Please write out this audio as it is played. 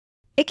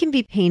It can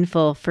be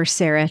painful for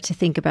Sarah to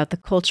think about the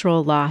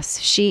cultural loss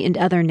she and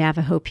other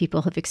Navajo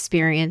people have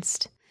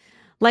experienced.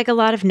 Like a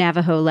lot of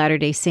Navajo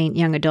Latter-day Saint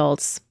young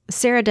adults,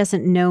 Sarah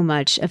doesn't know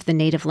much of the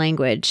native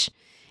language.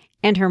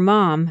 And her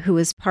mom, who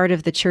was part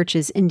of the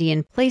church's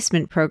Indian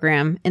placement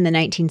program in the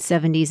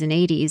 1970s and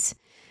 80s,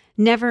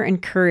 never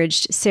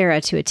encouraged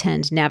Sarah to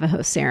attend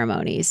Navajo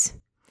ceremonies.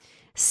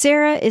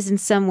 Sarah is in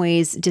some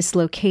ways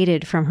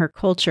dislocated from her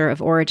culture of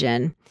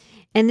origin,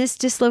 and this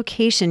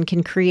dislocation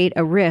can create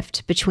a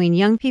rift between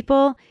young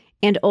people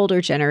and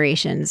older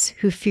generations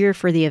who fear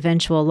for the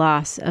eventual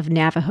loss of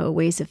Navajo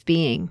ways of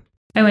being.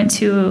 I went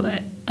to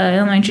an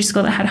elementary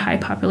school that had a high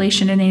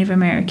population of Native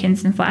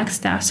Americans and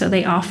Flagstaff, so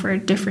they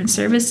offered different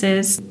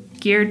services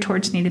geared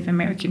towards Native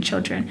American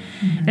children.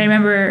 Mm-hmm. And I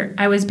remember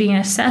I was being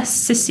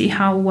assessed to see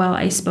how well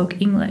I spoke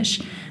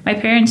English. My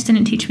parents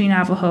didn't teach me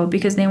Navajo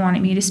because they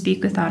wanted me to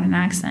speak without an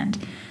accent.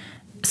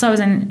 So I was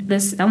in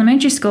this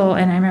elementary school,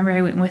 and I remember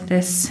I went with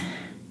this.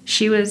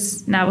 She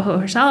was Navajo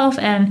herself,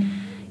 and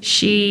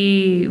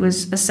she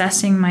was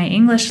assessing my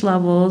English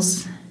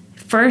levels.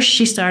 First,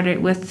 she started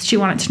with, she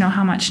wanted to know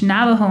how much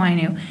Navajo I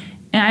knew.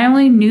 And I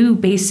only knew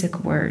basic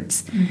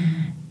words.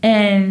 Mm-hmm.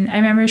 And I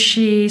remember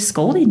she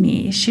scolded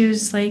me. She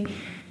was like,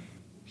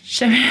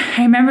 I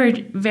remember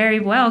it very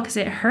well because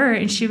it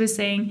hurt. And she was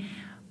saying,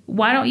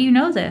 why don't you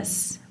know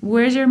this?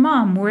 Where's your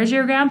mom? Where's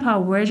your grandpa?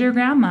 Where's your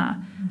grandma?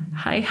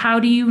 Mm-hmm. How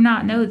do you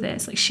not know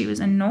this? Like, she was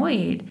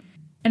annoyed.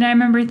 And I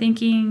remember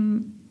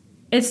thinking,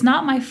 it's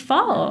not my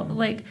fault.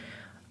 Like,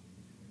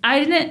 I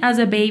didn't, as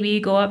a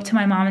baby, go up to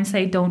my mom and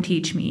say, don't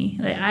teach me.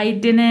 Like, I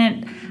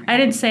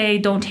didn't say,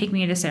 don't take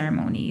me to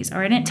ceremonies.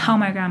 Or I didn't tell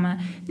my grandma,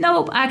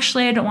 nope,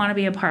 actually, I don't want to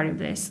be a part of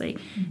this. Like,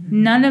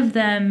 none of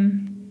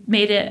them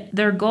made it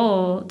their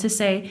goal to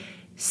say,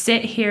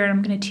 sit here and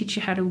I'm going to teach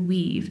you how to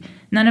weave.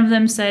 None of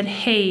them said,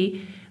 hey,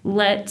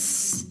 let's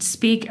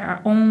speak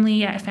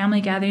only at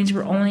family gatherings.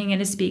 We're only going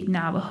to speak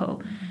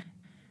Navajo.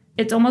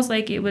 It's almost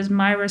like it was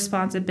my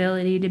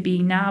responsibility to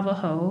be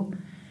Navajo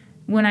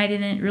when I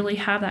didn't really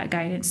have that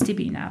guidance to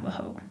be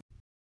Navajo.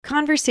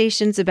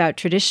 Conversations about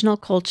traditional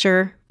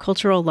culture,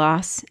 cultural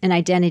loss, and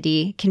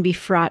identity can be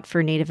fraught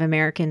for Native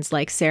Americans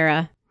like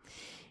Sarah.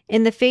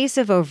 In the face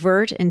of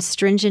overt and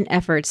stringent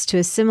efforts to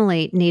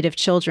assimilate Native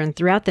children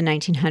throughout the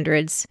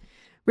 1900s,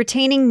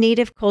 retaining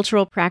Native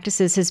cultural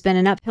practices has been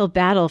an uphill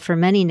battle for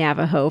many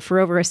Navajo for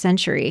over a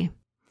century.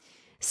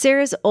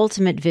 Sarah's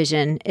ultimate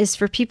vision is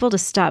for people to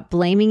stop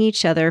blaming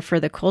each other for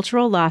the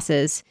cultural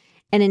losses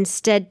and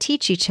instead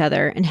teach each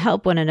other and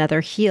help one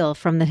another heal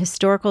from the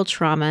historical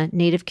trauma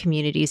Native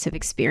communities have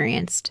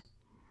experienced.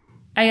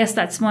 I guess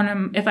that's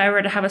one, if I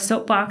were to have a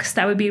soapbox,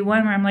 that would be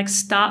one where I'm like,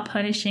 stop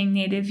punishing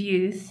Native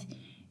youth,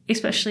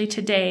 especially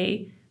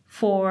today,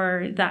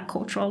 for that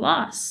cultural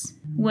loss,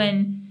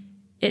 when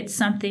it's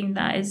something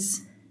that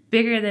is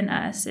bigger than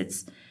us.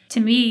 To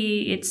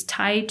me, it's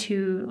tied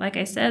to, like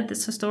I said,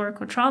 this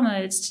historical trauma.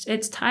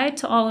 It's tied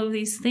to all of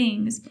these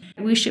things.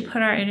 We should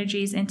put our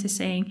energies into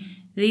saying,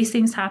 these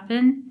things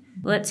happen,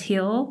 let's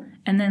heal,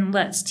 and then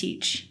let's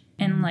teach,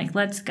 and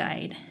let's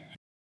guide.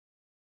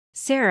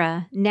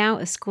 Sarah, now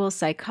a school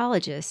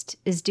psychologist,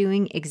 is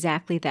doing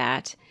exactly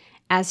that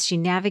as she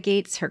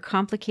navigates her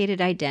complicated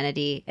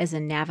identity as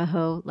a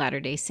Navajo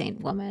Latter-day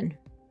Saint woman.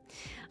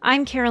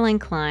 I'm Caroline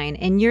Klein,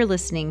 and you're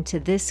listening to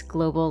This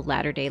Global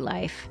Latter-day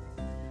Life.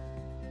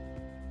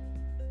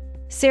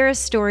 Sarah's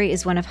story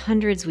is one of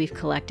hundreds we've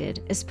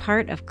collected as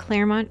part of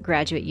Claremont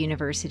Graduate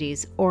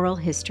University's oral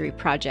history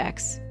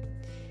projects.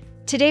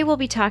 Today we'll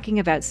be talking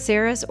about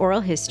Sarah's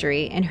oral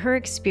history and her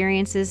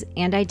experiences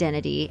and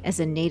identity as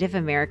a Native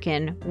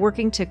American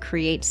working to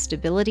create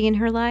stability in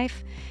her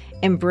life,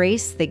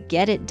 embrace the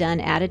get-it-done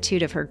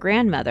attitude of her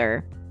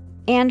grandmother,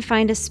 and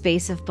find a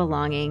space of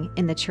belonging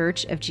in the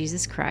Church of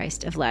Jesus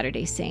Christ of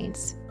Latter-day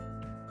Saints.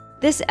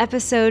 This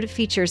episode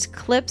features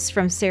clips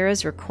from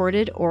Sarah's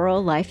recorded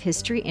oral life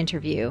history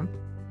interview,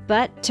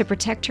 but to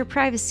protect her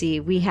privacy,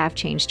 we have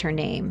changed her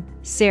name.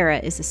 Sarah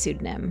is a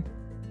pseudonym.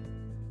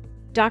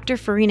 Dr.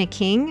 Farina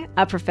King,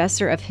 a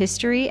professor of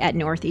history at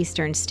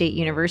Northeastern State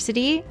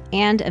University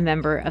and a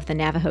member of the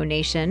Navajo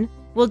Nation,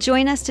 will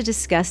join us to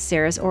discuss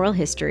Sarah's oral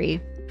history,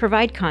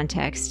 provide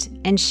context,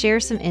 and share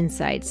some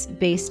insights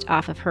based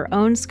off of her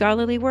own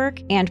scholarly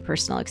work and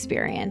personal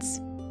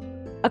experience.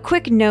 A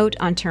quick note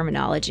on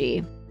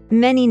terminology.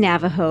 Many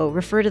Navajo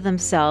refer to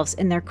themselves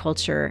in their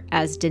culture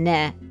as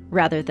Diné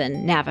rather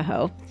than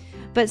Navajo,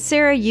 but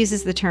Sarah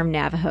uses the term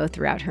Navajo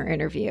throughout her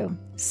interview,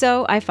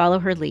 so I follow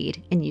her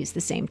lead and use the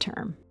same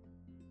term.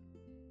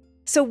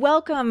 So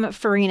welcome,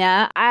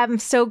 Farina. I'm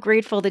so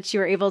grateful that you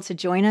were able to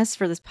join us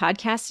for this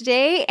podcast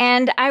today,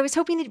 and I was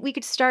hoping that we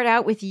could start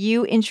out with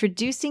you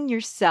introducing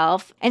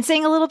yourself and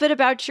saying a little bit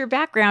about your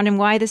background and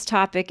why this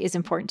topic is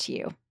important to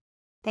you.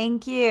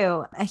 Thank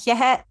you.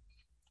 Yeah.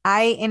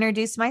 I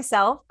introduce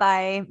myself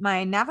by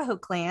my Navajo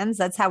clans.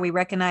 That's how we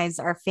recognize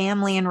our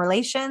family and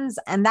relations.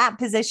 And that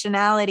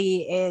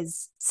positionality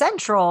is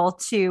central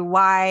to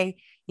why,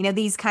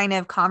 these kind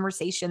of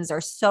conversations are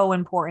so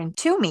important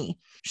to me.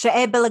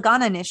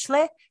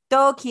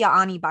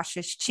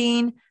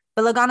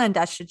 Bilaganan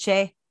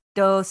dashache,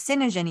 do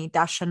sinajani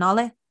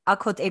dashanale,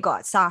 akot ego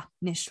sa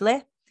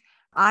nishle.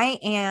 I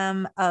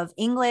am of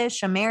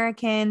English,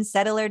 American,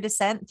 settler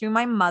descent through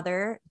my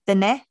mother.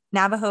 Dene,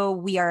 Navajo,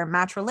 we are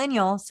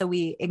matrilineal, so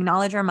we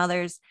acknowledge our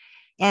mothers.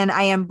 And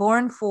I am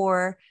born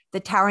for the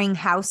Towering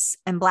House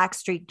and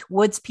Blackstreet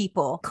Woods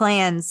people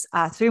clans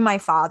through my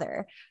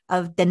father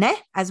of Dene,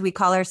 as we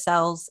call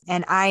ourselves.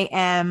 And I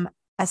am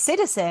a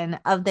citizen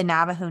of the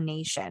Navajo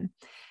Nation.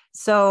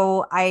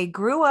 So I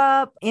grew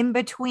up in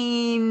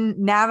between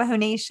Navajo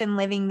Nation,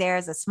 living there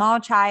as a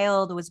small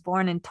child, was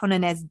born in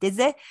Tonanez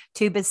Dize,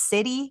 Tuba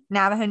City,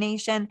 Navajo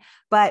Nation,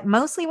 but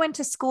mostly went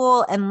to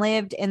school and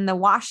lived in the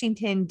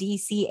Washington,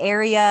 D.C.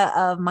 area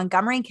of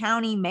Montgomery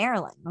County,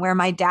 Maryland, where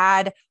my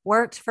dad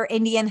worked for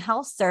Indian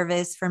Health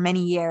Service for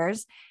many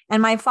years.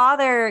 And my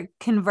father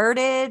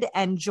converted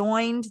and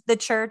joined the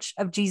Church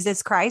of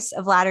Jesus Christ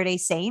of Latter-day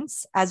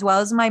Saints, as well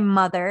as my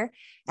mother.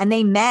 And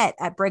they met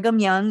at Brigham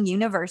Young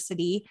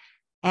University,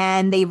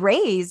 and they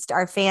raised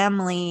our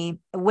family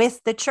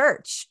with the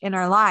church in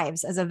our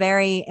lives as a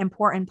very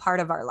important part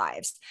of our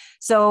lives.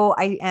 So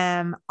I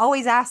am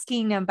always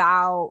asking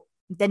about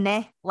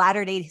the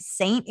Latter-day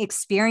Saint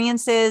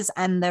experiences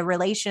and the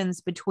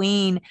relations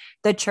between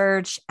the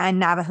church and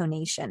Navajo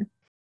Nation.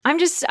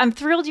 I'm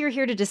thrilled you're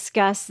here to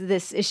discuss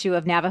this issue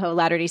of Navajo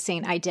Latter-day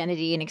Saint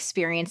identity and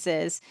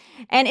experiences.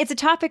 And it's a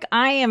topic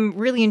I am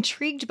really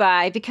intrigued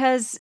by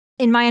because,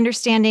 in my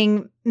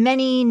understanding,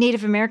 many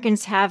Native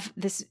Americans have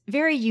this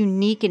very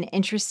unique and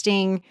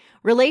interesting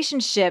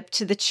relationship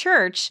to the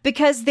church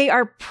because they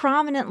are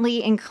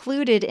prominently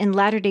included in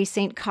Latter-day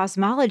Saint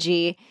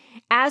cosmology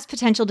as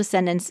potential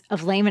descendants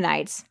of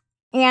Lamanites.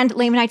 And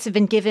Lamanites have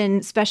been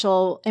given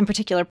special, in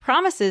particular,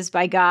 promises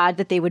by God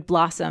that they would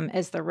blossom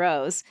as the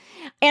rose.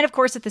 And of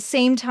course, at the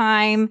same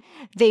time,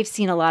 they've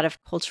seen a lot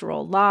of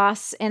cultural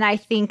loss. And I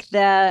think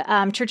the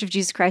Church of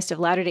Jesus Christ of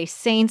Latter-day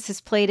Saints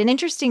has played an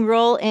interesting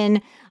role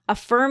in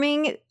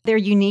affirming their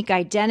unique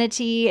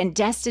identity and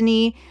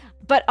destiny,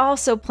 but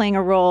also playing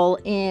a role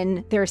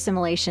in their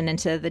assimilation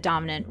into the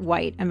dominant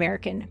white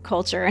American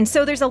culture. And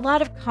so there's a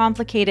lot of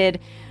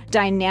complicated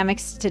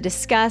dynamics to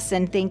discuss.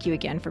 And thank you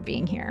again for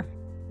being here.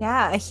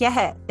 Yeah.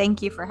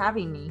 Thank you for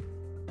having me.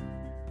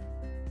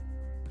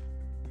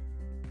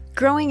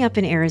 Growing up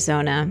in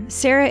Arizona,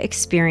 Sarah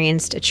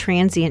experienced a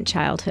transient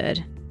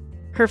childhood.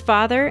 Her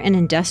father, an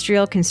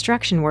industrial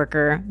construction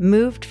worker,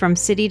 moved from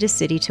city to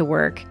city to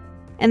work,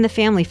 and the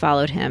family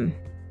followed him.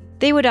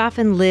 They would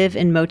often live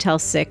in Motel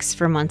 6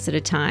 for months at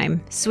a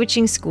time,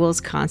 switching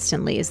schools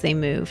constantly as they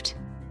moved.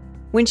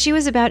 When she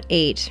was about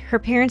 8, her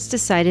parents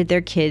decided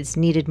their kids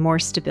needed more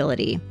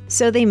stability,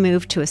 so they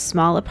moved to a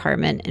small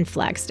apartment in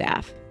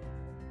Flagstaff.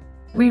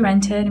 We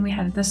rented and we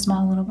had this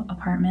small little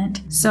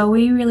apartment. So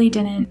we really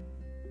didn't,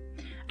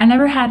 I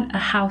never had a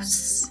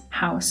house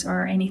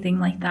or anything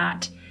like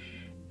that.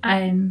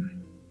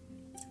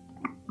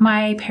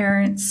 My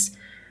parents,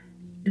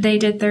 they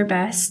did their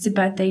best,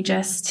 but they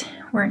just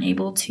weren't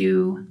able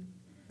to.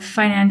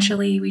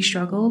 Financially, we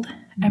struggled.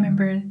 I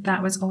remember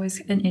that was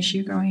always an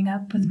issue growing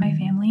up with my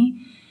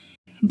family.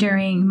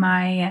 During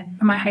my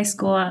high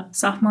school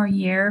sophomore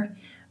year,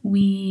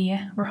 we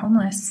were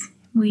homeless.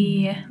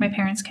 My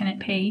parents couldn't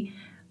pay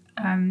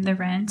the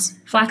rent.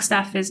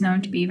 Flagstaff is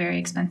known to be very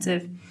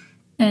expensive.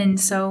 And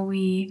so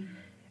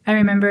I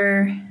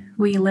remember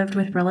we lived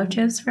with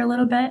relatives for a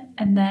little bit,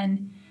 and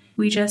then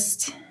we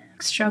just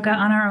struck out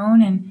on our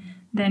own, and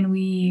then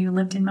we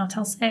lived in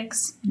Motel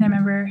 6. And I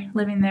remember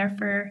living there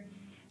for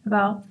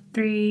about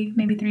 3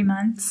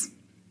 months.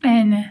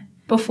 And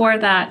before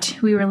that,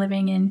 we were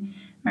living in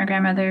my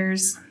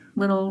grandmother's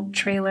little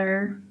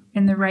trailer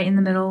right in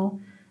the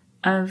middle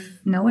of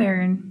nowhere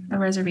in a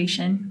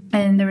reservation.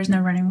 And there was no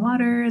running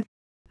water.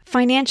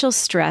 Financial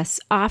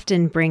stress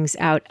often brings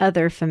out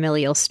other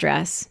familial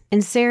stress,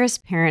 and Sarah's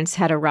parents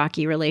had a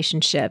rocky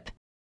relationship.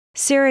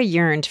 Sarah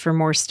yearned for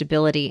more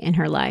stability in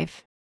her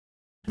life.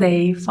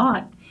 They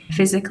fought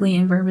physically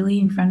and verbally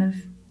in front of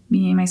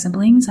me and my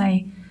siblings.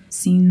 I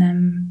seen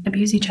them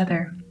abuse each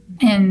other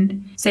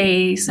and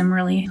say some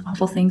really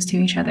awful things to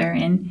each other.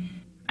 And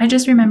I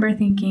just remember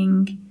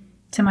thinking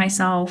to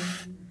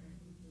myself,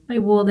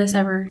 like, will this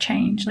ever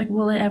change? Like,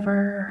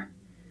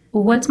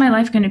 what's my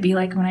life going to be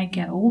like when I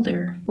get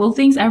older? Will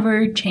things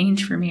ever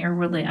change for me, or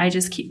will I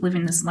just keep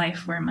living this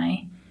life where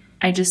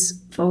I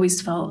just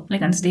always felt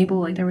like unstable,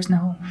 like there was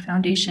no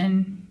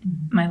foundation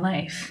in my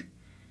life.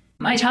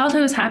 My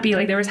childhood was happy,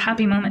 like there was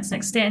happy moments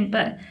mixed in,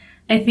 but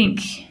I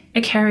think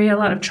I carry a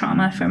lot of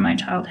trauma from my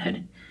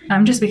childhood,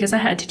 just because I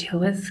had to deal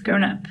with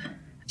grown-up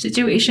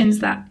situations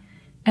that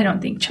I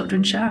don't think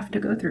children should have to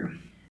go through.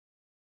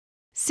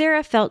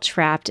 Sarah felt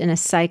trapped in a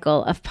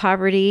cycle of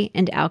poverty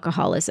and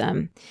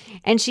alcoholism,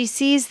 and she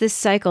sees this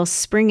cycle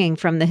springing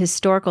from the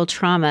historical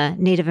trauma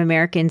Native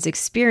Americans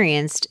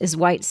experienced as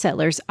white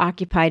settlers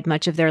occupied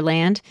much of their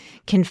land,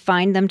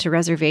 confined them to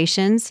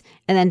reservations,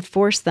 and then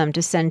forced them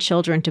to send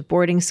children to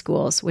boarding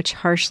schools, which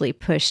harshly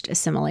pushed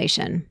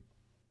assimilation.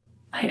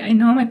 I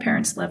know my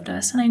parents loved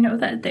us, and I know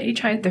that they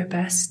tried their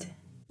best.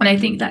 And I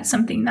think that's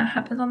something that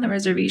happens on the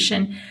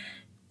reservation.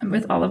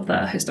 with all of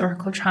the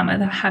historical trauma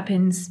that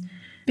happens,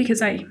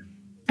 because I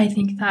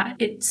think that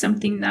it's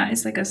something that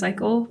is like a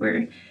cycle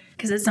where,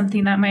 because it's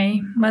something that my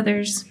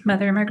mother's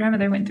mother, my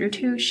grandmother went through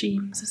too. She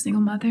was a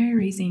single mother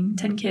raising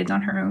 10 kids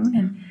on her own,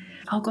 and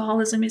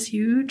alcoholism is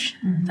huge.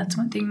 That's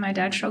one thing my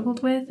dad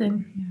struggled with.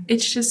 And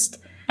it's just,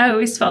 I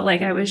always felt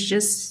like I was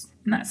just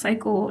in that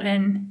cycle,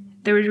 and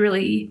there was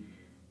really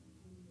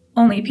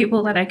only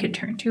people that I could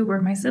turn to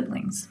were my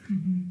siblings.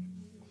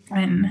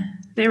 And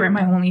they were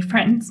my only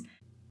friends.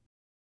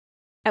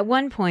 At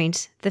one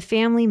point, the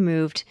family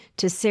moved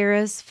to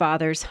Sarah's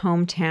father's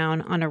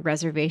hometown on a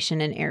reservation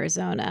in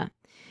Arizona.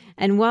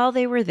 And while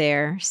they were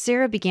there,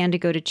 Sarah began to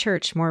go to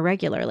church more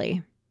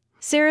regularly.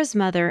 Sarah's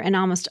mother and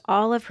almost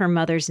all of her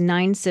mother's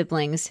 9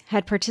 siblings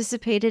had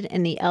participated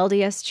in the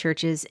LDS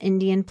Church's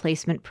Indian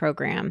Placement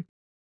Program,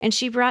 and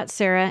she brought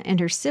Sarah and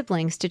her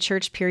siblings to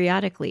church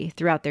periodically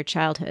throughout their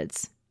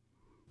childhoods.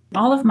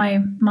 All of my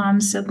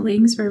mom's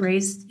siblings were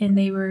raised, and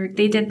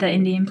they did the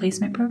Indian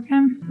Placement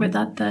Program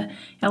without the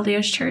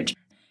LDS Church.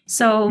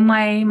 So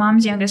my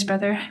mom's youngest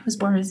brother was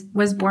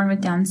born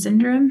with Down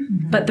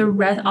syndrome, but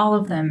all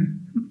of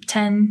them,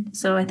 10,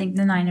 so I think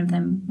the 9 of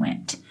them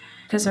went.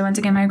 Because once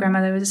again, my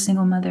grandmother was a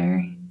single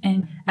mother,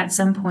 and at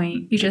some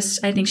point,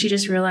 I think she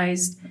just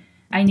realized,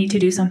 I need to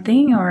do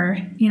something, or,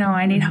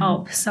 I need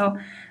help. So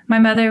my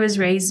mother was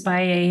raised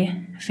by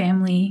a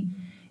family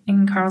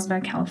in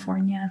Carlsbad,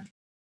 California.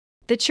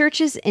 The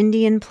church's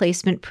Indian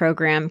Placement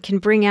Program can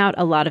bring out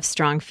a lot of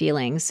strong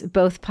feelings,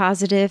 both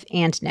positive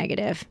and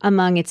negative,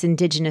 among its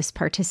indigenous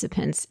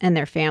participants and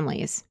their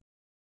families.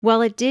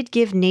 While it did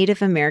give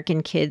Native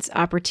American kids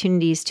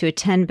opportunities to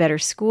attend better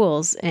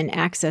schools and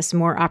access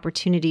more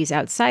opportunities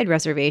outside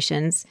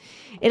reservations,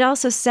 it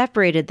also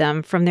separated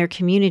them from their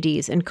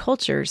communities and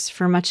cultures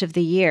for much of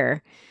the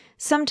year,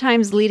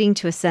 sometimes leading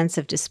to a sense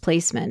of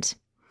displacement.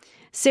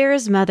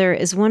 Sarah's mother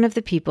is one of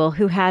the people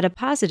who had a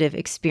positive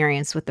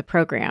experience with the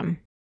program.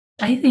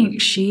 I think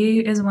she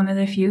is one of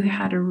the few who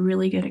had a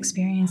really good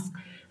experience.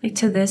 Like,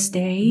 to this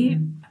day,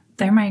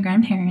 they're my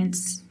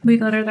grandparents. We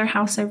go to their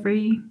house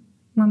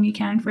when we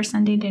can for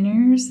Sunday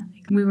dinners.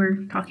 We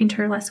were talking to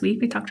her last week.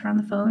 We talked to her on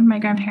the phone. My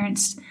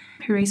grandparents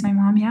who raised my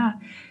mom,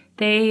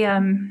 they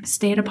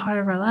stayed a part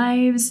of our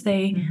lives.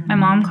 My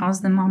mom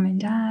calls them mom and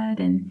dad.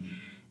 And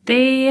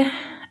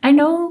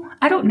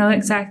I don't know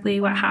exactly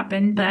what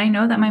happened, but I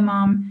know that my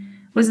mom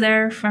was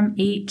there from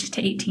 8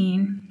 to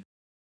 18.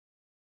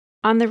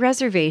 On the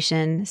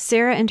reservation,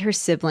 Sarah and her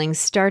siblings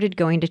started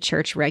going to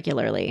church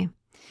regularly.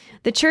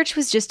 The church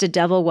was just a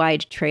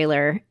double-wide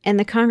trailer, and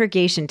the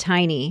congregation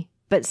tiny,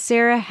 but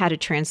Sarah had a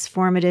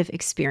transformative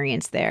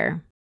experience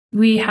there.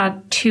 We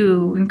had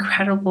 2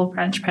 incredible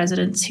branch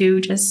presidents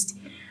who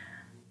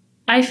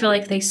I feel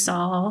like they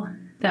saw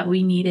that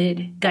we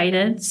needed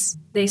guidance.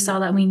 They saw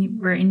that we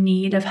were in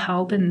need of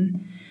help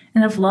and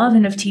of love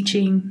and of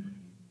teaching,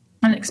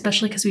 and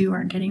especially because we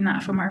weren't getting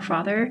that from our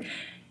father.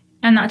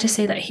 And not to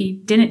say that he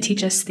didn't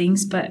teach us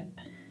things, but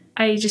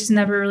I just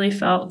never really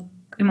felt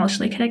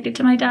emotionally connected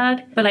to my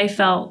dad. But I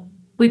felt,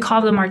 we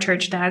called them our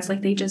church dads,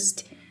 like they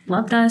just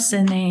loved us,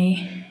 and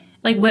they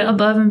went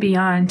above and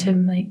beyond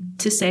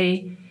to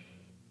say,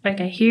 I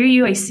hear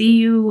you, I see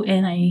you,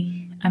 and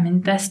I'm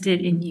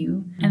invested in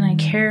you, and I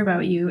care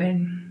about you.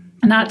 And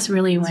that's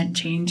really what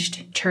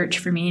changed church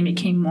for me and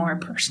became more a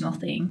personal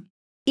thing.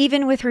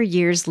 Even with her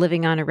years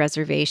living on a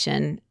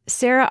reservation,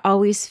 Sarah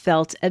always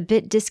felt a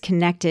bit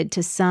disconnected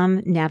to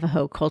some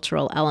Navajo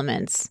cultural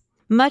elements.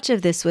 Much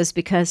of this was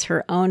because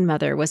her own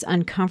mother was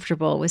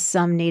uncomfortable with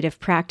some Native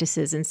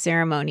practices and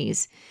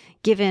ceremonies,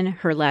 given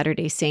her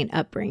Latter-day Saint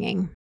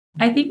upbringing.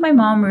 I think my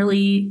mom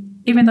really,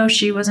 even though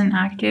she wasn't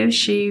active,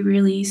 she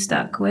really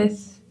stuck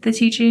with the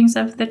teachings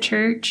of the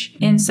church.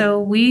 And so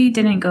we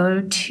didn't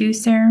go to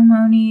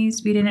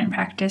ceremonies. We didn't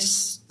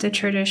practice the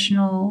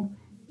traditional.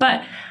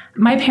 But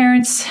my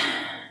parents,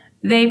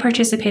 they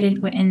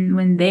participated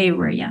when they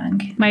were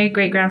young. My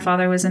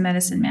great-grandfather was a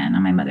medicine man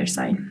on my mother's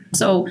side.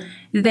 So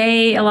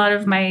a lot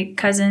of my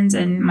cousins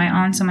and my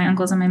aunts and my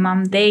uncles and my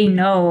mom, they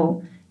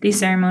know these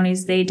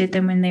ceremonies. They did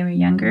them when they were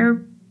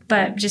younger.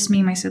 But just me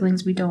and my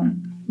siblings, we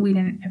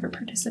didn't ever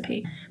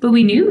participate. But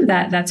we knew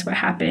that that's what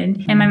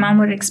happened. And my mom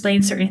would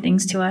explain certain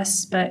things to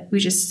us, but we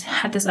just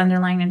had this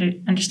underlying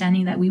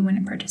understanding that we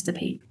wouldn't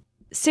participate.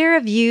 Sarah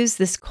views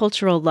this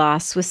cultural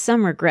loss with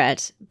some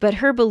regret, but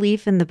her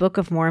belief in the Book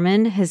of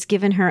Mormon has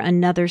given her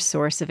another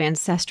source of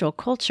ancestral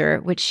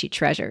culture, which she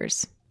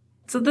treasures.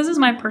 So this is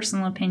my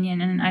personal opinion,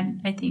 and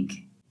I think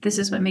this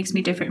is what makes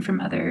me different from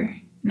other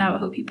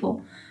Navajo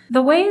people.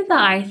 The way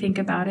that I think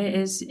about it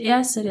is,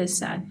 yes, it is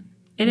sad.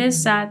 It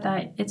is sad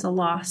that it's a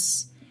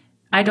loss.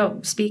 I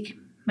don't speak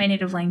my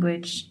native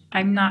language.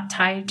 I'm not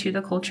tied to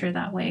the culture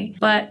that way.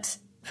 But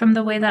from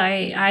the way that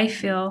I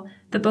feel,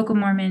 the Book of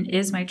Mormon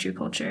is my true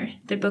culture.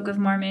 The Book of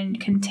Mormon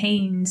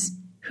contains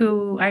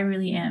who I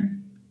really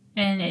am.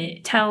 And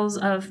it tells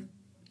of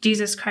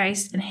Jesus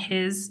Christ and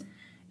his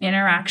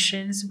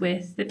interactions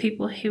with the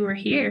people who were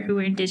here, who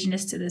were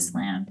indigenous to this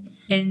land.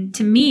 And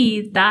to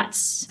me,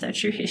 that's the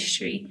true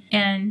history.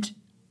 And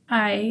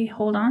I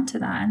hold on to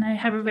that, and I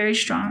have a very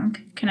strong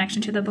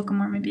connection to the Book of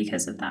Mormon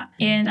because of that.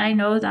 And I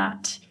know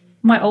that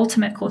my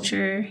ultimate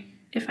culture,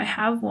 if I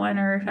have one,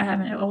 or if I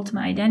have an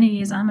ultimate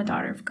identity, is I'm a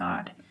daughter of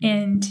God,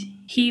 and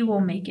He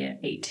will make it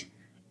right.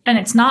 And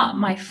it's not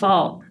my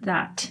fault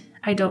that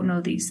I don't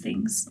know these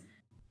things.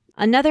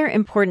 Another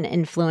important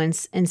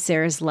influence in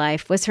Sarah's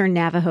life was her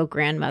Navajo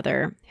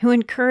grandmother, who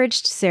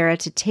encouraged Sarah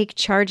to take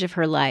charge of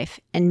her life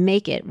and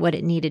make it what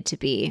it needed to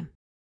be.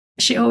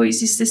 She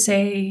always used to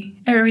say,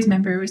 I always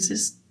remember, it was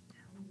just,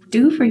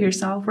 do for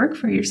yourself, work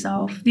for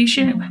yourself. You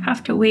shouldn't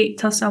have to wait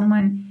till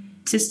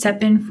someone to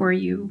step in for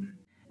you.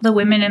 The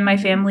women in my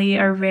family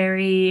are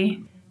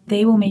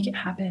they will make it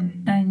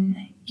happen, and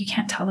you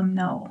can't tell them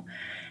no.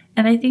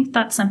 And I think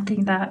that's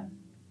something that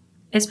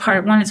is part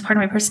of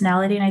my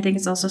personality, and I think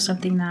it's also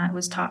something that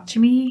was taught to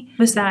me,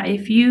 was that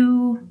if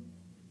you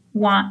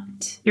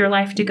want your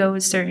life to go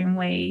a certain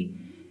way,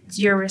 it's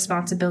your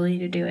responsibility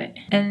to do it.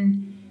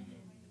 And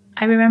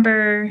I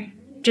remember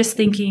just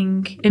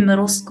thinking in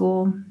middle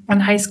school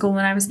and high school,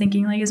 when I was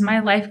thinking, like, is my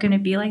life going to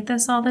be like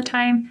this all the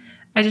time?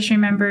 I just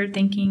remember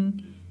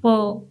thinking,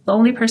 well, the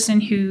only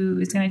person who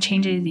is going to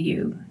change it is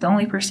you. The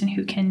only person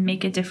who can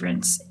make a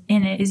difference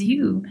in it is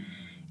you.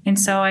 And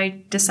so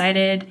I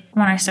decided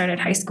when I started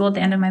high school, at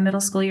the end of my middle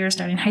school year,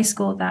 starting high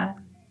school, that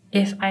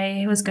if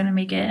I was going to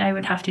make it, I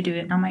would have to do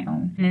it on my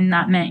own. And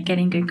that meant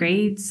getting good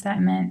grades.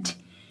 That meant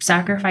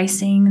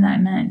sacrificing.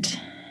 That meant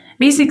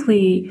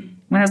basically,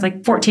 when I was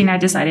like 14, I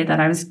decided that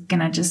I was going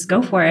to just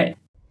go for it.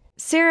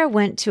 Sarah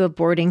went to a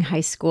boarding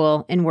high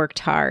school and worked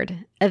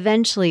hard,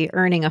 eventually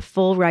earning a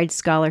full ride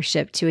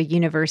scholarship to a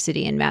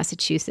university in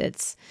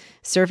Massachusetts,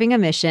 serving a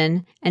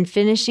mission, and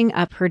finishing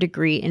up her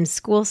degree in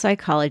school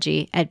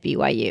psychology at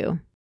BYU.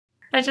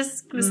 I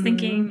just was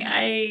thinking,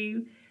 I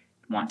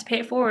want to pay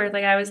it forward.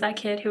 Like, I was that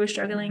kid who was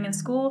struggling in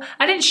school.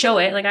 I didn't show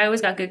it. Like, I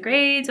always got good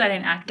grades. I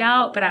didn't act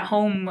out. But at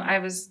home, I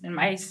was in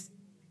my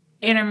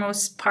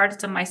innermost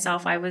parts of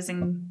myself. I was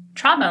in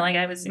trauma. Like,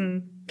 I was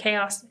in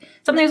chaos.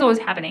 Something was always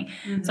happening.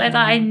 So I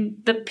thought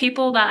the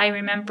people that I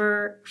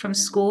remember from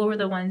school were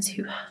the ones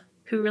who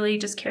really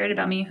just cared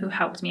about me, who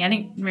helped me. I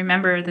didn't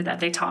remember that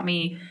they taught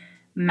me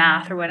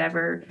math or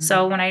whatever.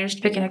 So when I was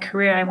picking a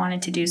career, I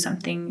wanted to do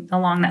something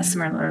along that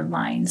similar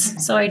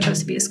lines. So I chose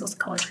to be a school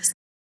psychologist.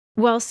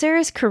 While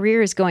Sarah's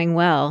career is going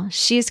well,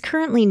 she is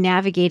currently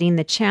navigating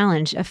the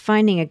challenge of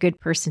finding a good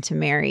person to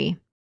marry.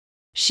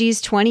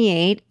 She's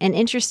 28 and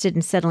interested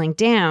in settling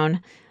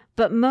down,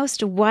 but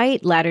most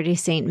white Latter-day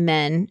Saint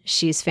men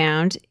she's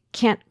found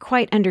can't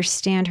quite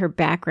understand her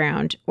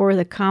background or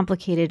the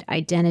complicated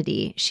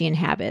identity she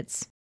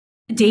inhabits.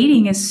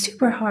 Dating is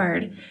super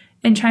hard,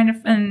 and trying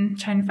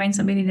to find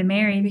somebody to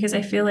marry, because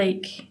I feel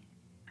like,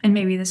 and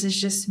maybe this is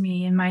just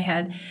me in my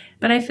head,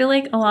 but I feel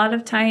like a lot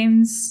of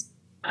times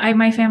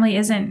my family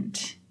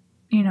isn't,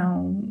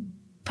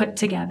 put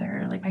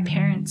together. Like, my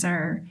parents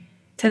are,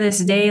 to this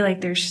day,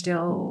 like, they're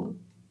still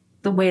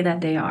the way that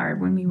they are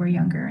when we were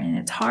younger, and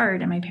it's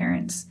hard. And my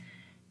parents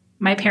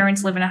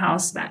live in a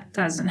house that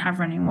doesn't have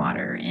running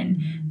water, and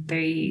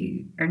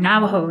they are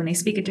Navajo, and they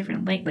speak a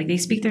different like they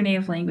speak their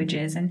native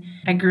languages. And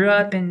I grew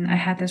up and I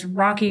had this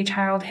rocky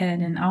childhood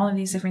and all of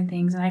these different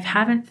things, and I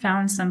haven't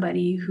found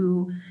somebody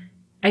who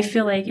I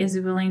feel like is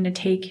willing to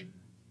take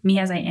me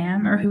as I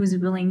am, or who is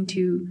willing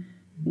to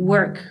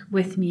work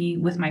with me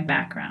with my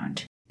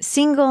background.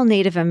 Single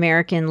Native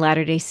American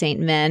Latter-day Saint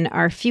men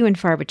are few and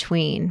far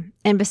between,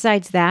 and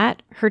besides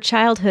that, her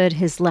childhood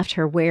has left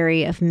her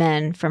wary of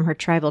men from her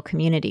tribal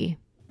community.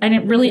 I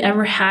didn't really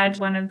ever had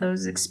one of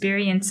those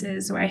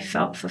experiences where I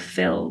felt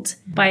fulfilled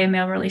by a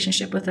male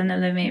relationship with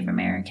another Native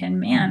American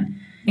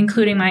man,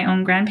 including my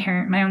own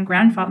grandparent, my own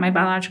grandfather, my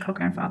biological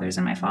grandfathers,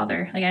 and my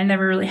father. Like, I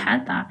never really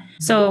had that.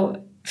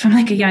 So from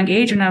like a young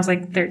age, when I was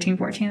like 13,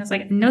 14, I was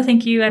like, no,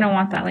 thank you. I don't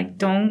want that.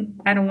 Like,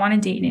 I don't want to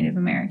date Native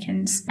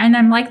Americans. And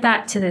I'm like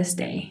that to this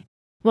day.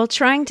 While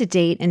trying to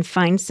date and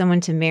find someone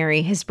to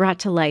marry has brought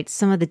to light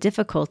some of the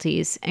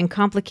difficulties and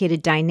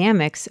complicated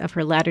dynamics of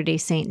her Latter-day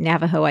Saint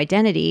Navajo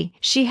identity,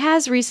 she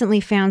has recently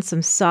found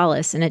some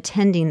solace in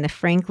attending the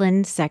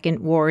Franklin 2nd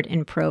Ward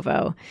in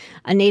Provo,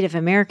 a Native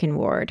American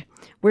ward,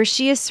 where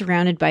she is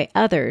surrounded by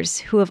others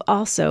who have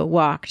also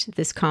walked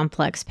this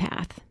complex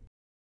path.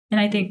 And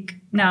I think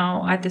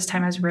now at this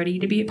time I was ready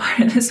to be a part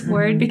of this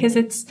ward, because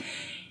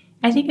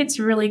I think it's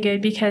really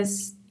good,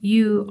 because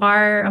you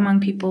are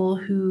among people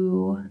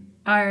who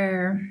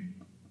are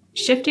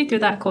shifting through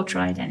that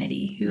cultural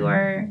identity, who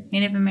are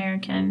Native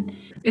American.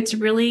 It's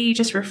really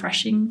just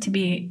refreshing to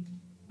be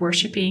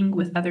worshiping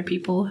with other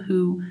people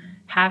who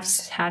have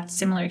had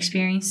similar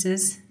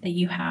experiences that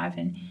you have,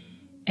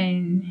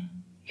 and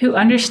who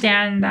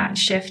understand that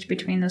shift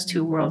between those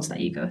two worlds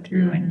that you go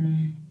through.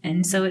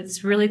 And so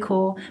it's really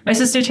cool. My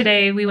sister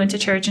today, we went to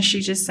church, and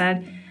she just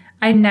said,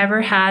 I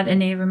never had a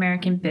Native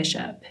American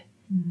bishop.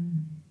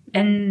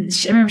 And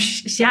I remember,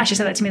 she said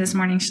that to me this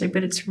morning. She's like,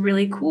 but it's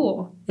really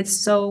cool. It's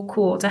so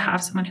cool to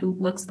have someone who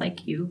looks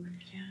like you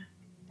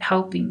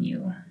helping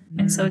you.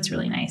 And so it's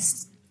really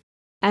nice.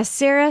 As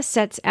Sarah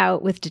sets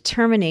out with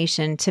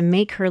determination to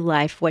make her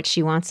life what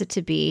she wants it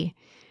to be,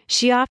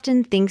 She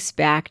often thinks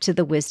back to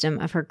the wisdom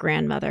of her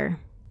grandmother.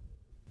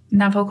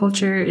 Navajo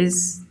culture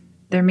is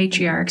their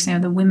matriarchs,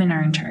 the women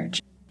are in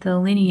charge. The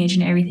lineage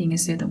and everything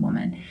is through the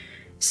woman.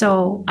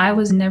 So I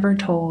was never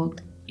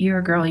told, you're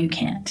a girl, you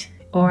can't.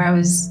 Or I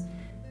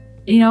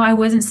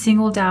wasn't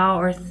singled out,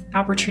 or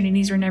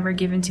opportunities were never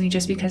given to me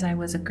just because I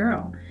was a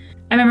girl.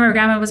 I remember my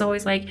grandma was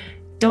always like,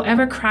 don't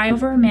ever cry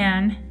over a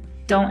man.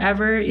 Don't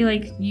ever,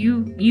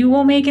 you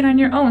will make it on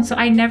your own. So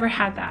I never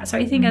had that. So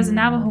I think as a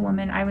Navajo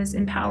woman, I was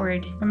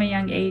empowered from a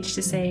young age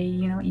to say,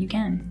 you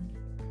can.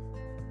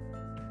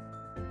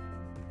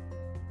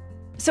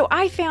 So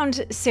I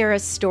found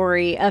Sarah's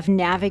story of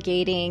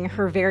navigating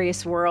her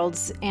various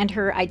worlds and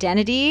her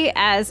identity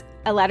as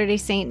a Latter-day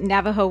Saint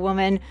Navajo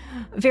woman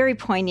very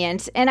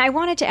poignant. And I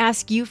wanted to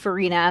ask you,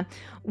 Farina,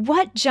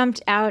 what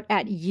jumped out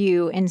at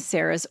you in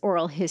Sarah's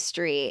oral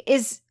history?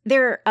 Is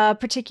there a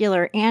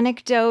particular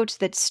anecdote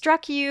that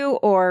struck you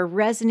or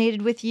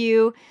resonated with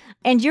you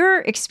and your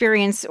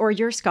experience or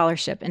your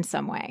scholarship in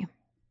some way?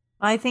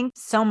 I think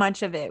so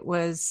much of it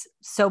was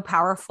so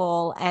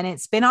powerful, and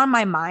it's been on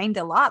my mind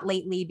a lot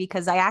lately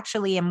because I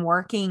actually am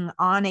working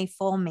on a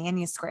full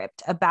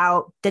manuscript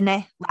about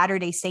Dene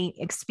Latter-day Saint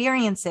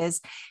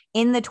experiences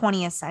in the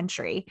 20th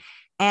century.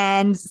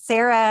 And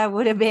Sarah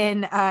would have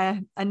been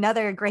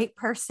another great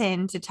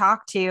person to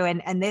talk to.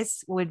 And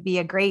this would be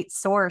a great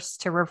source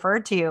to refer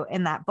to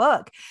in that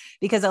book,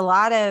 because a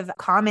lot of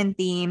common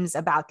themes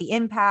about the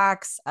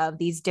impacts of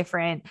these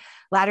different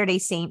Latter-day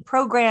Saint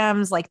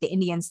programs, like the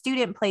Indian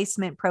Student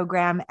Placement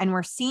Program. And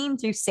we're seeing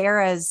through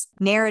Sarah's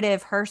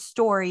narrative, her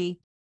story,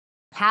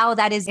 how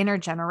that is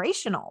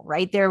intergenerational,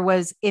 right? There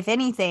was, if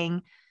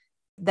anything,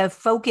 the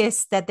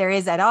focus that there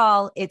is at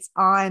all, it's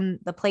on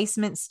the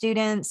placement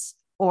students,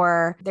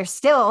 or there's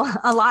still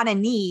a lot of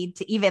need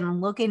to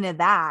even look into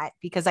that,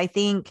 because I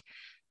think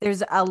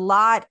there's a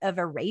lot of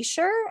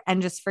erasure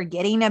and just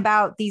forgetting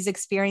about these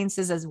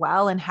experiences as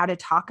well and how to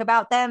talk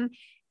about them.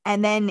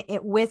 And then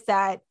with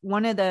that,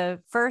 one of the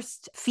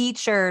first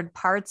featured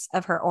parts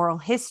of her oral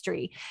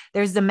history,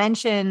 there's the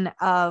mention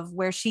of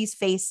where she's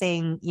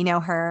facing,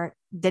 her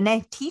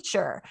Dene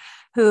teacher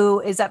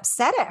who is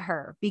upset at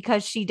her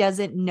because she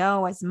doesn't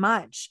know as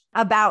much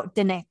about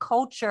Dene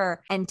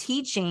culture and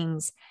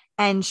teachings.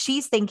 And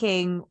she's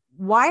thinking,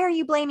 why are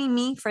you blaming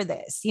me for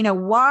this?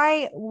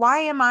 Why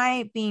am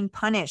I being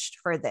punished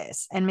for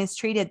this and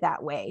mistreated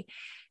that way?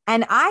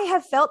 And I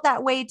have felt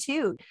that way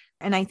too.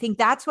 And I think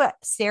that's what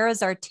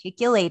Sarah's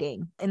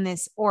articulating in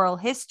this oral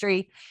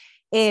history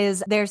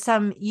is there's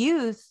some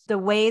youth, the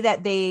way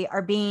that they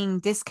are being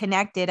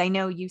disconnected. I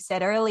know you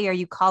said earlier,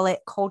 you call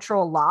it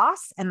cultural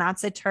loss, and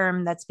that's a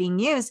term that's being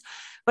used.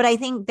 But I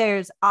think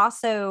there's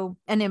also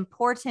an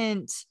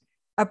important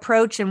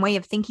approach and way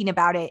of thinking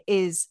about it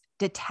is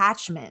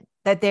detachment,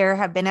 that there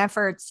have been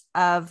efforts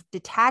of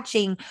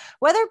detaching,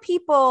 whether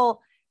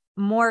people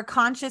more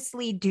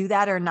consciously do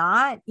that or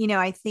not.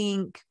 I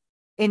think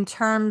in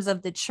terms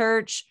of the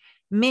church,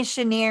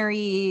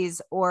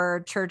 missionaries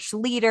or church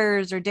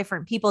leaders or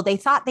different people, they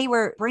thought they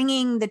were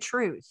bringing the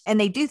truth. And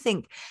they do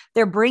think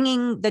they're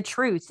bringing the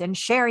truth and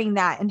sharing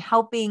that and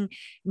helping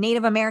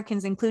Native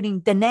Americans, including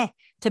Dene,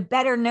 to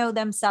better know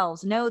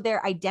themselves, know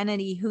their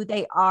identity, who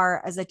they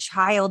are as a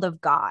child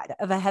of God,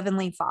 of a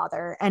heavenly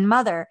father and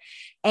mother.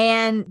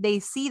 And they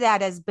see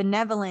that as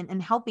benevolent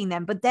and helping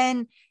them. But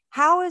then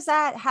how does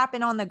that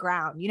happen on the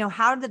ground?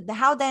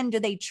 How then do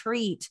they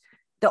treat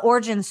the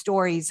origin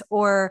stories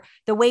or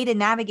the way to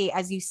navigate,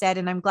 as you said,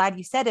 and I'm glad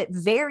you said it,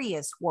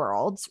 various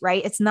worlds,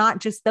 right? It's not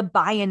just the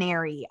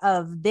binary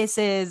of this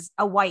is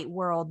a white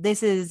world,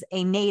 this is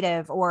a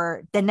native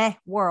or Dene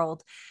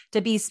world,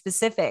 to be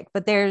specific,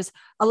 but there's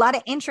a lot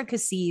of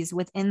intricacies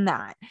within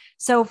that.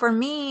 So for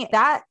me,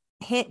 that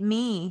hit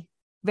me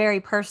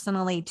very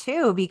personally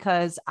too,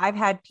 because I've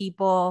had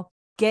people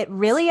get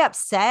really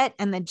upset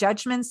and the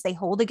judgments they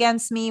hold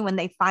against me when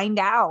they find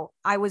out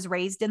I was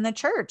raised in the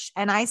church.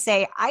 And I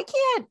say, I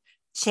can't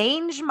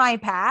change my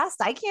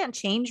past. I can't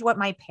change what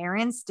my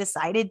parents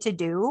decided to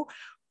do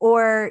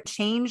or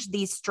change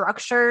these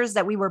structures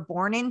that we were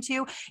born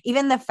into.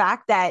 Even the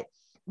fact that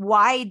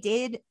why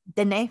did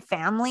Dene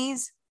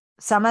families,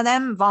 some of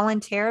them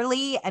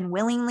voluntarily and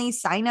willingly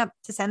sign up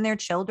to send their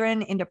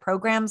children into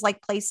programs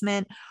like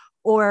placement?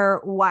 Or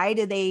why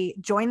do they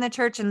join the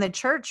church? And the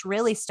church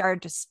really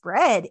started to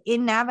spread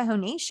in Navajo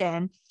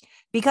Nation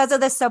because of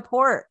the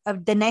support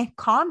of Dene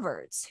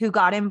converts who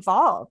got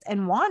involved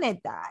and wanted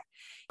that.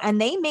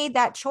 And they made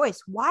that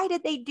choice. Why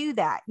did they do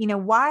that?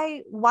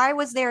 Why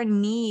was there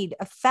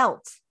a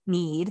felt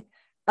need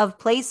of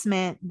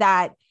placement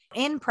that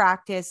in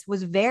practice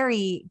was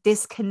very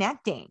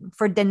disconnecting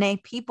for Dene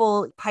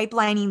people,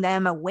 pipelining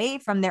them away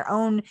from their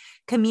own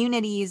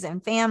communities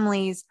and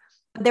families?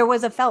 There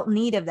was a felt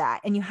need of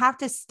that. And you have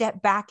to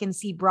step back and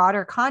see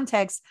broader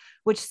context,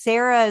 which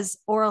Sarah's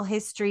oral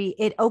history,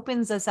 it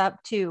opens us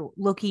up to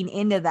looking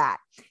into that,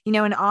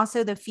 and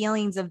also the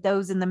feelings of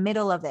those in the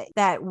middle of it,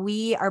 that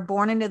we are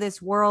born into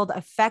this world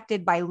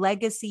affected by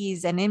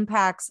legacies and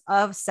impacts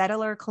of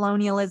settler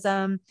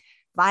colonialism,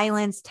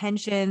 violence,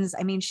 tensions.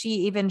 I mean, she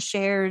even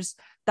shares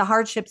the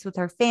hardships with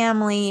her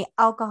family,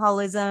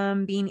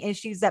 alcoholism being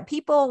issues that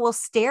people will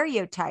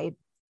stereotype,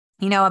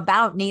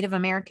 about Native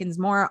Americans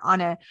more on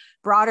a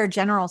broader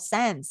general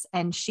sense.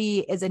 And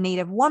she is a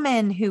Native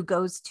woman who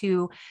goes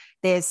to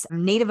this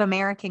Native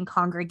American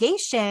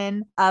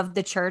congregation of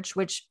the church,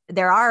 which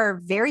there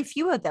are very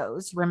few of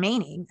those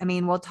remaining. I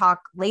mean, we'll talk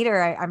later,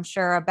 I'm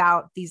sure,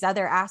 about these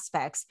other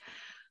aspects.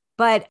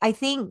 But I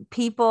think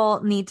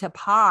people need to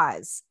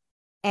pause.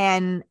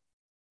 And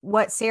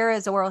what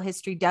Sarah's oral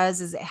history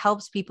does is it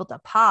helps people to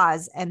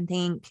pause and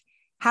think,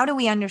 how do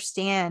we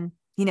understand,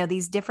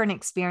 these different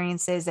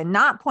experiences, and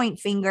not point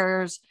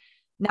fingers,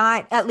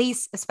 not at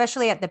least,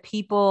 especially at the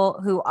people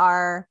who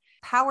are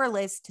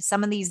powerless to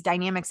some of these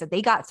dynamics that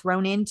they got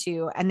thrown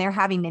into, and they're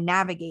having to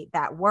navigate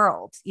that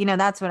world.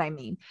 That's what I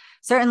mean.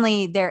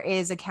 Certainly there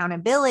is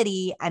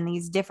accountability and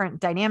these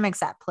different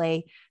dynamics at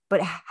play,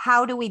 but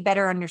how do we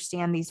better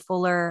understand these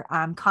fuller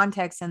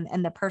contexts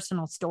and the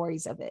personal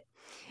stories of it?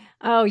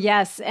 Oh,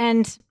 yes.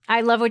 And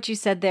I love what you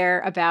said there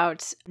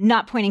about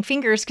not pointing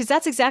fingers, because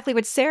that's exactly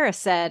what Sarah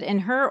said in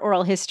her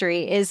oral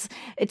history is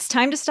it's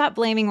time to stop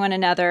blaming one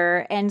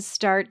another and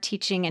start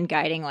teaching and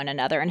guiding one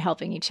another and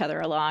helping each other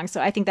along. So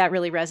I think that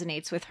really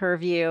resonates with her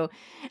view.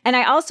 And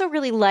I also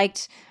really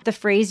liked the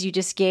phrase you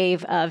just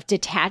gave of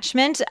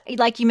detachment.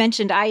 Like you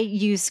mentioned, I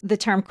use the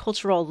term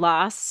cultural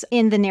loss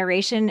in the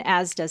narration,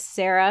 as does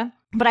Sarah.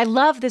 But I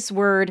love this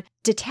word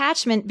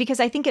detachment because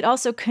I think it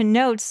also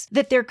connotes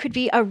that there could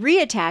be a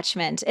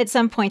reattachment at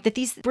some point, that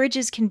these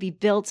bridges can be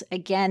built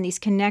again. These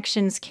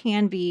connections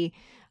can be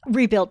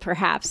rebuilt,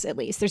 perhaps, at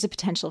least. There's a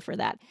potential for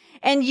that.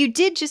 And you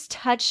did just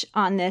touch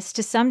on this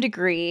to some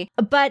degree,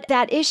 but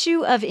that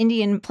issue of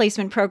Indian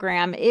placement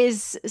program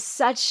is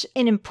such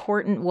an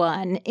important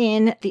one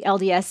in the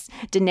LDS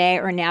Dene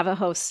or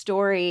Navajo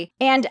story.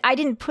 And I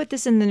didn't put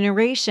this in the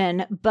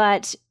narration,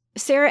 but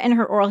Sarah in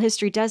her oral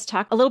history does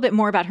talk a little bit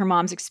more about her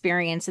mom's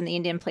experience in the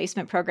Indian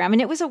placement program. And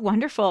it was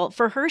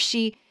for her,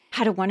 she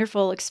had a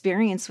wonderful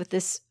experience with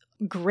this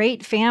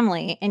great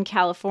family in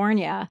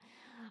California.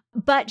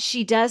 But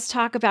she does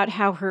talk about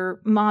how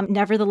her mom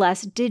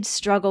nevertheless did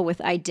struggle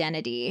with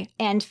identity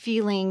and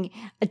feeling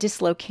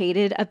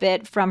dislocated a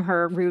bit from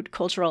her root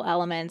cultural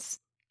elements.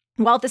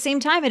 While at the same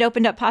time, it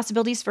opened up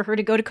possibilities for her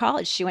to go to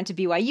college. She went to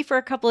BYU for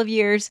a couple of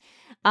years.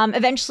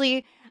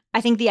 Eventually, I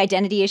think the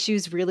identity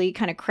issues really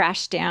kind of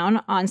crashed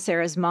down on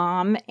Sarah's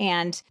mom,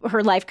 and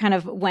her life kind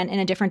of went in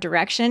a different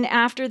direction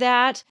after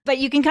that. But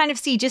you can kind of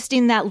see just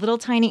in that little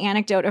tiny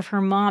anecdote of her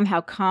mom how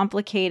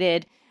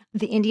complicated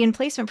the Indian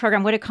placement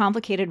program, what a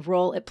complicated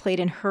role it played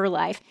in her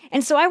life.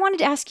 And so I wanted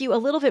to ask you a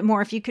little bit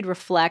more if you could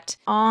reflect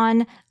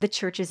on the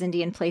church's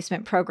Indian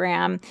placement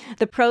program,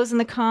 the pros and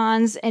the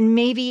cons, and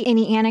maybe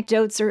any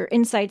anecdotes or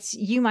insights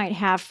you might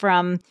have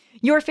from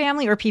your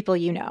family or people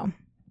you know.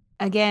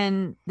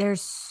 Again, there's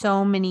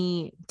so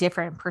many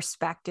different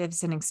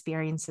perspectives and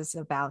experiences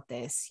about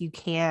this. You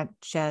can't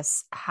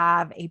just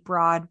have a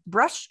broad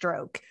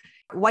brushstroke,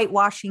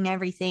 whitewashing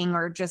everything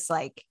or just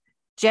like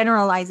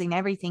generalizing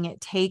everything. It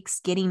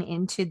takes getting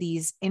into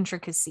these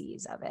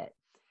intricacies of it.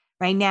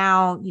 Right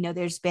now,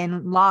 there's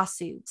been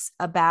lawsuits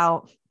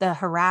about the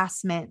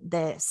harassment,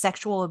 the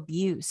sexual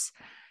abuse,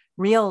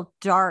 real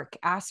dark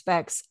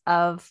aspects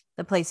of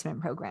the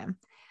placement program.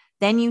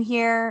 Then you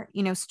hear,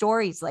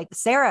 stories like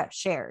Sarah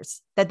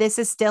shares that this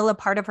is still a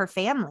part of her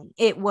family.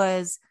 It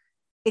was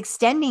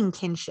extending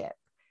kinship,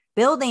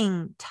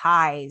 building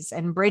ties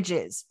and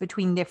bridges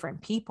between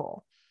different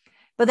people.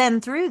 But then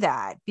through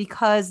that,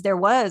 because there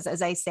was,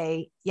 as I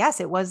say,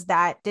 yes, it was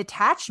that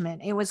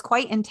detachment. It was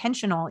quite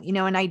intentional,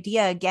 an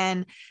idea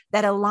again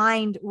that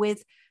aligned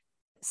with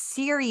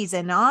series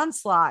and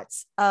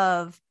onslaughts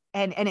of,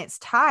 and it's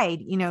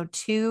tied,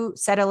 to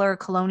settler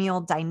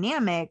colonial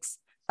dynamics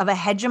of a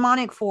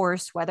hegemonic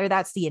force, whether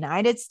that's the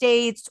United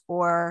States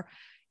or,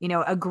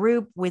 a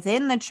group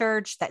within the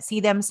church that see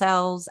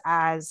themselves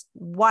as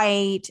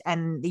white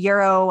and the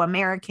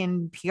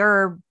Euro-American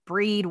pure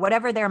breed,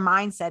 whatever their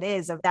mindset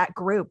is of that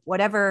group,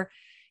 whatever,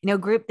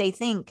 group they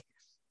think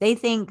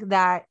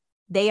that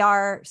they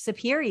are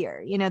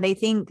superior, they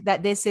think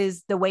that this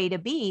is the way to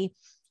be.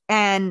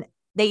 And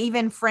they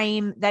even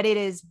frame that it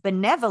is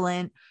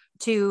benevolent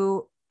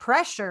to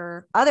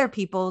pressure other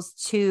peoples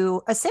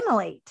to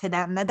assimilate to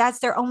them, that's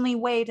their only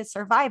way to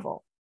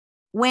survival.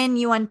 When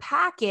you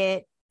unpack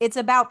it, it's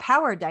about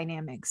power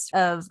dynamics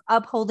of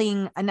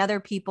upholding another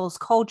people's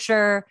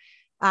culture,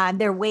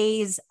 their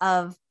ways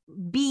of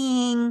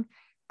being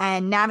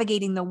and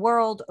navigating the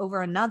world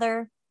over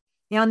another.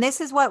 And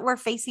this is what we're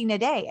facing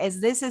today, is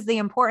this is the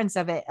importance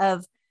of it,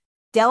 of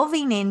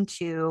delving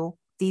into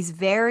these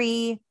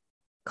very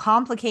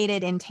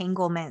complicated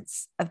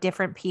entanglements of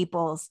different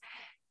peoples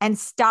and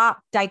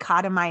stop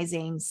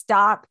dichotomizing,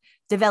 stop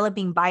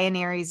developing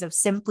binaries of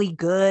simply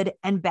good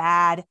and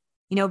bad,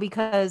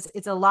 because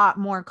it's a lot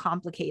more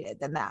complicated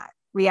than that.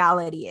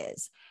 Reality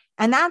is.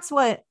 And that's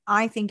what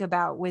I think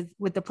about with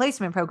the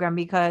placement program,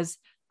 because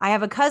I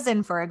have a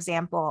cousin, for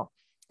example,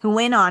 who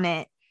went on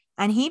it,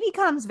 and he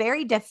becomes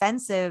very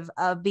defensive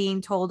of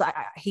being told,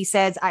 he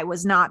says, I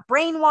was not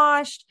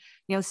brainwashed.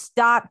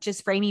 stop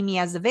just framing me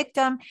as a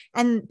victim.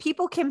 And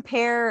people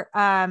compare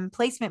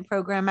placement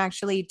program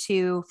actually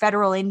to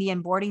federal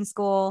Indian boarding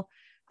school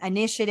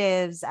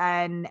initiatives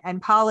and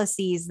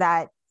policies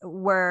that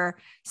were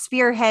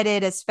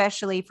spearheaded,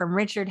 especially from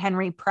Richard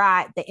Henry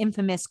Pratt, the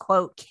infamous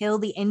quote, "Kill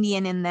the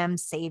Indian in them,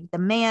 save the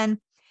man."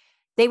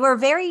 They were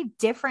very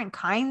different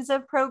kinds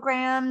of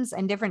programs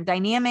and different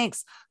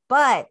dynamics,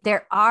 but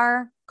there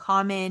are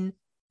common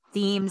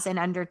themes and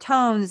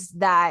undertones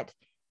that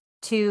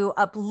to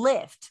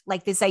uplift,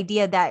 like this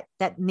idea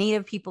that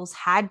Native peoples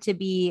had to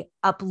be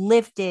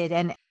uplifted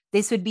and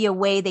this would be a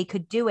way they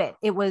could do it.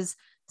 It was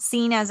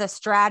seen as a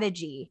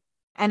strategy.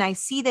 And I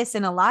see this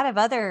in a lot of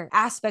other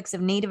aspects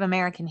of Native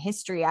American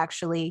history,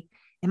 actually,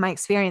 in my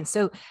experience.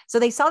 So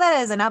they saw that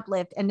as an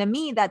uplift. And to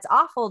me, that's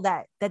awful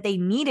that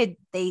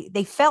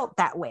they felt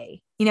that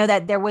way,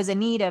 that there was a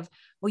need of,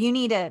 well, you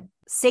need to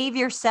save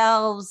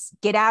yourselves,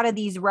 get out of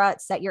these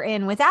ruts that you're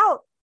in,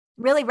 without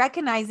really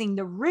recognizing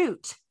the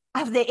root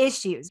of the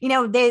issues.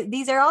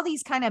 These are all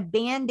these kind of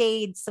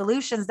Band-Aid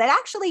solutions that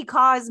actually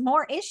cause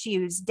more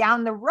issues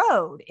down the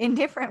road in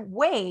different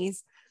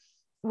ways,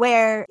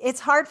 where it's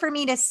hard for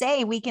me to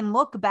say. We can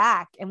look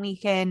back and we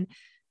can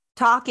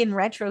talk in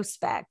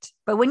retrospect,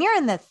 but when you're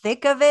in the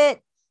thick of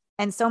it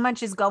and so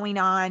much is going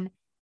on,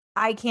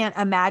 I can't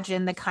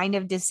imagine the kind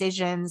of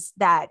decisions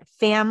that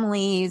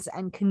families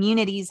and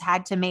communities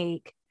had to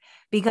make.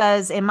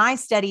 Because in my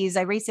studies,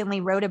 I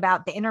recently wrote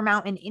about the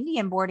Intermountain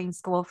Indian boarding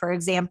school, for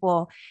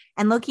example,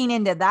 and looking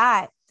into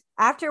that.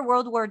 After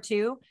World War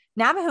II,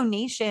 Navajo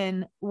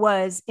Nation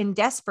was in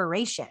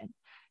desperation.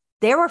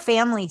 There were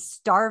families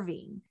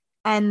starving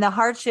and the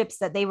hardships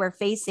that they were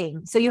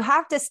facing. So you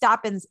have to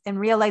stop and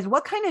realize,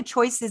 what kind of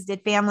choices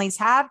did families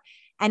have?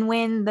 And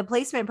when the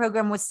placement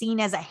program was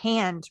seen as a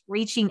hand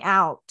reaching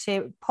out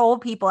to pull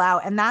people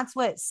out, and that's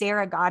what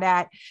Sarah got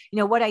at,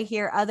 what I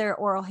hear other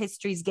oral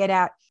histories get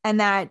at, and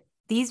that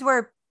these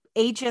were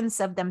agents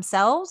of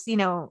themselves,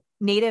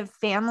 Native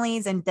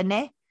families and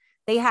Dene,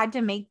 they had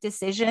to make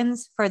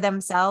decisions for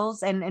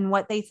themselves and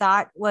what they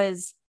thought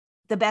was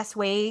the best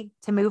way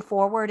to move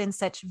forward in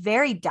such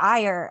very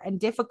dire and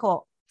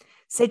difficult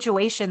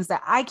situations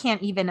that I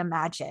can't even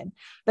imagine.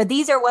 But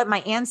these are what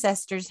my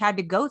ancestors had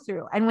to go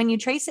through. And when you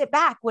trace it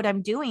back, what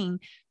I'm doing,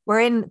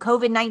 we're in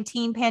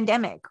COVID-19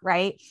 pandemic,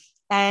 right?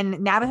 And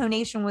Navajo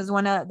Nation was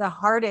one of the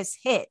hardest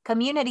hit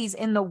communities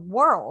in the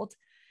world.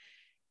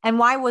 And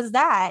why was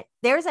that?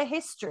 There's a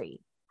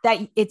history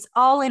that it's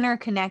all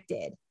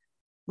interconnected.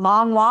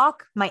 Long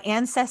walk, my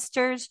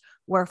ancestors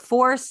were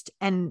forced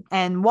and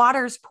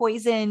waters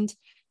poisoned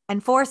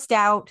and forced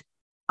out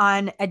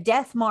on a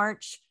death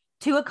march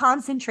to a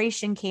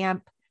concentration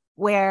camp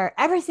where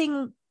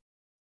everything's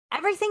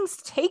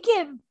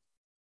taken.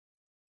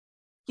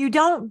 You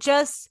don't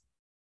just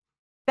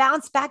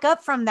bounce back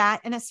up from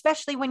that. And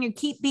especially when you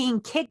keep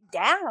being kicked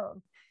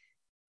down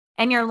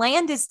and your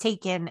land is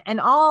taken and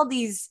all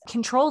these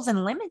controls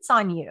and limits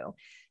on you.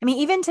 I mean,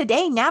 even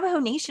today, Navajo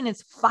Nation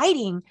is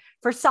fighting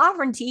for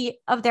sovereignty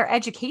of their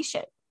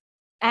education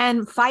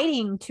and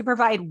fighting to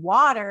provide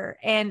water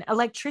and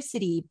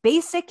electricity,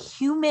 basic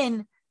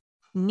human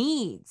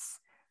needs.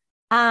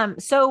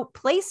 So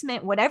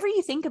placement, whatever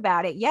you think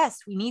about it, yes,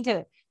 we need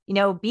to,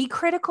 be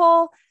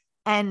critical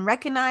and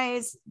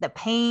recognize the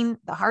pain,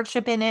 the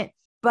hardship in it.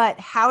 But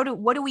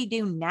what do we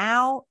do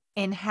now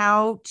and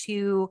how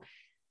to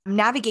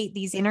navigate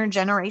these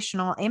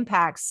intergenerational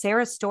impacts?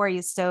 Sarah's story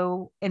is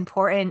so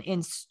important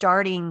in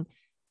starting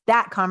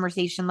that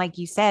conversation, like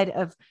you said,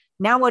 of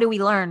now, what do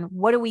we learn?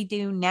 What do we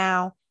do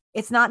now?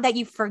 It's not that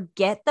you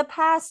forget the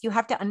past. You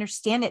have to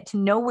understand it to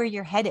know where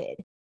you're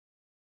headed.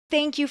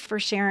 Thank you for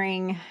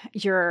sharing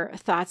your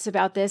thoughts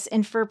about this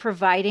and for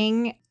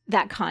providing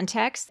that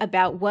context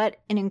about what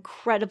an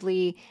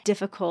incredibly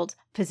difficult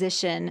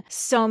position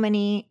so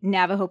many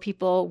Navajo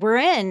people were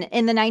in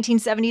the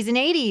 1970s and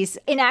 80s.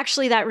 And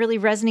actually, that really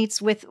resonates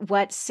with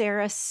what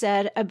Sarah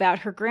said about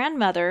her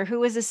grandmother, who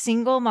was a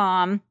single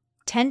mom,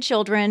 10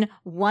 children,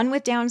 one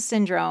with Down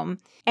syndrome,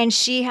 and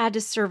she had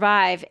to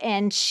survive.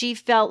 And she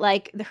felt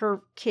like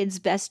her kid's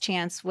best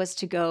chance was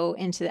to go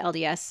into the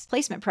LDS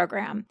placement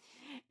program.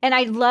 And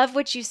I love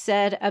what you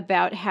said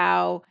about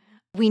how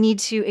we need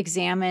to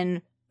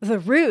examine the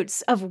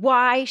roots of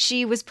why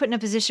she was put in a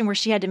position where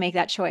she had to make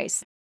that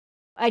choice.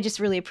 I just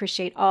really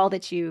appreciate all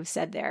that you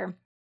said there.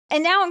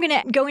 And now I'm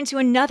going to go into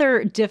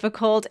another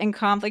difficult and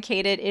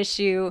complicated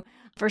issue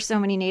for so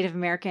many Native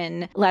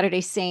American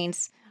Latter-day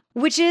Saints,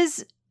 which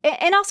is,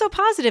 and also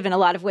positive in a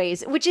lot of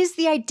ways, which is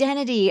the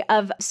identity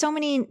of so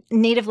many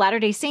Native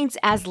Latter-day Saints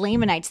as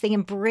Lamanites. They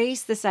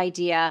embrace this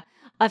idea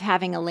of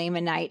having a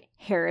Lamanite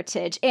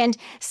heritage. And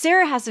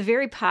Sarah has a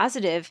very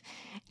positive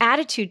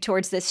attitude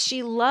towards this.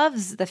 She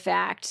loves the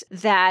fact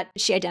that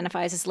she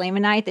identifies as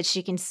Lamanite, that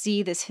she can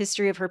see this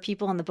history of her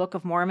people in the Book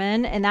of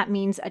Mormon, and that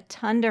means a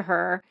ton to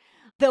her.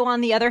 Though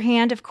on the other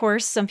hand, of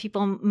course, some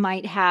people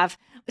might have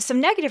some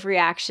negative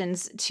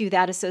reactions to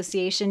that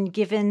association,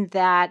 given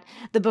that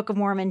the Book of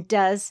Mormon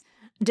does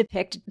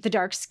depict the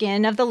dark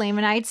skin of the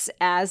Lamanites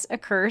as a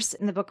curse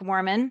in the Book of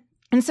Mormon.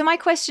 And so my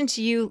question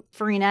to you,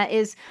 Farina,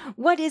 is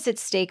what is at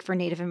stake for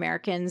Native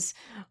Americans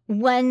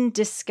when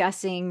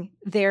discussing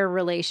their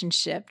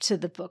relationship to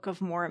the Book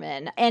of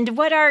Mormon? And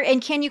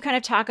can you kind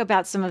of talk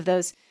about some of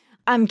those,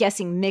 I'm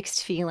guessing,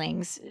 mixed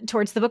feelings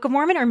towards the Book of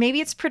Mormon, or maybe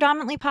it's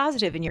predominantly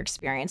positive in your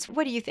experience?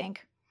 What do you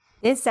think?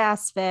 This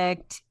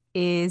aspect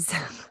is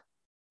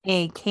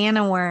a can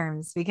of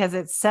worms because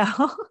it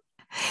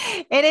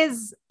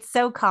is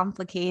so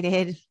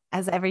complicated,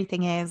 as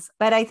everything is.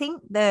 But I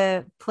think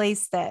the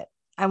place that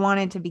I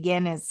wanted to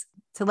begin is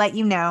to let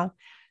you know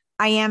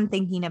I am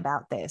thinking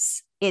about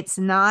this. It's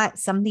not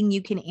something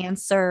you can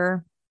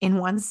answer in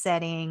one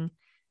setting.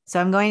 So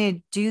I'm going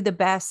to do the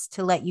best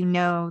to let you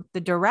know the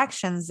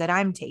directions that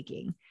I'm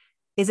taking.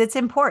 It's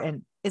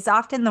important. It's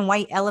often the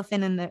white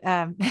elephant in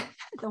the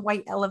the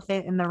white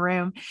elephant in the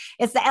room.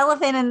 It's the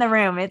elephant in the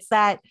room. It's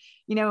that,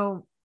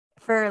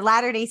 for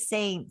Latter-day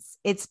Saints,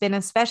 it's been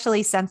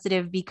especially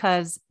sensitive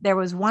because there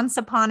was once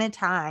upon a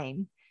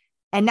time,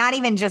 and not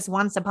even just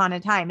once upon a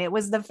time, it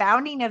was the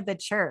founding of the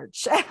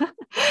church,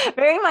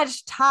 very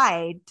much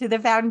tied to the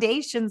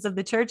foundations of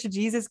the Church of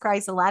Jesus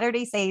Christ of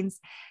Latter-day Saints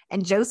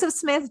and Joseph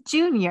Smith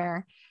Jr.,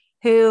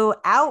 who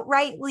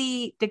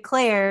outrightly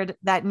declared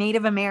that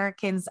Native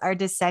Americans are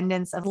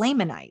descendants of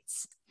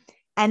Lamanites.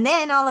 And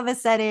then all of a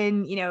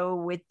sudden,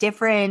 with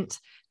different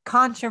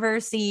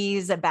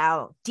controversies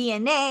about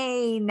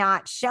DNA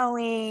not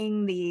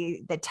showing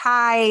the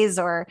ties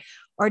or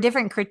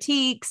different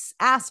critiques,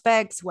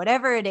 aspects,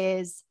 whatever it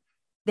is,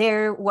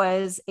 there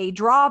was a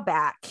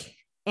drawback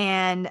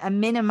and a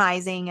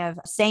minimizing of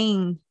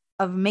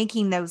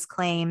making those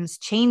claims,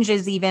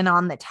 changes even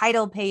on the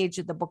title page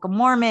of the Book of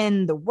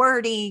Mormon, the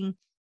wording.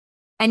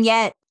 And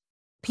yet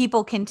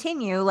people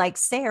continue, like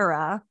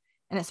Sarah,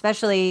 and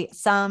especially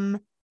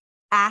some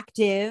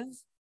active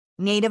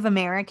Native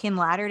American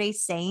Latter-day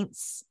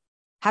Saints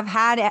have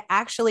had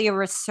actually a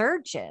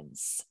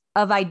resurgence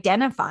of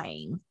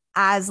identifying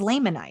as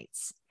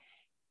Lamanites,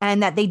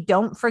 and that they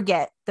don't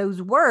forget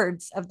those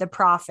words of the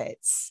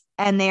prophets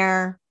and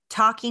they're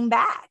talking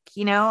back.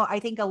 I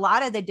think a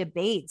lot of the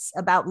debates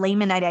about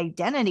Lamanite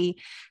identity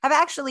have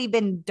actually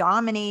been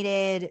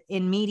dominated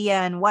in media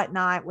and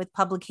whatnot, with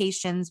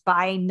publications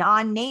by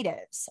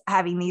non-natives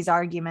having these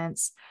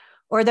arguments,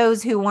 or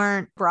those who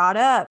weren't brought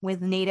up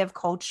with Native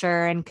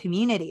culture and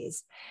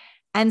communities.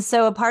 And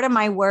so a part of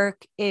my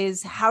work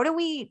is, how do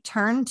we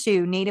turn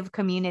to Native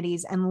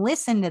communities and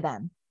listen to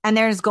them? And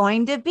there's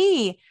going to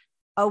be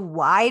a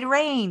wide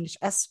range,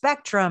 a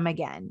spectrum,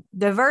 again,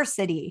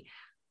 diversity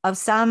of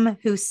some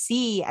who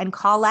see and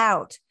call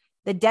out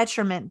the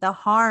detriment, the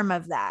harm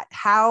of that,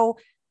 how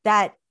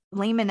that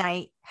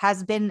Lamanite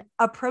has been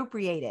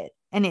appropriated.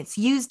 And it's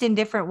used in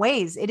different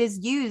ways. It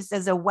is used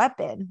as a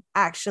weapon,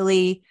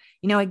 actually,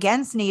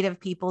 against Native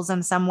peoples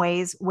in some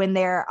ways, when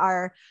there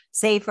are,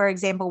 say, for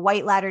example,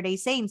 white Latter-day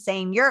Saints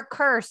saying, "You're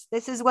cursed.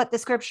 This is what the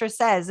scripture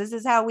says. This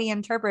is how we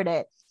interpret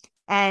it.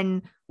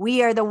 And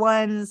we are the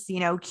ones,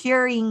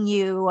 curing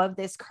you of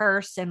this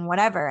curse," and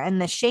whatever,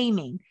 and the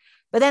shaming.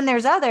 But then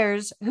there's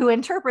others who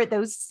interpret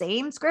those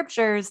same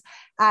scriptures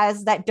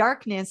as that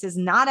darkness is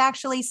not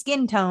actually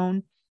skin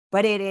tone,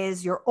 but it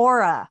is your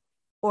aura,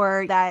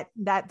 or that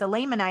the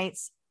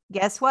Lamanites,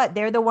 guess what?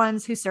 They're the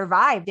ones who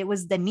survived. It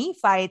was the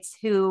Nephites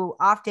who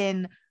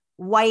often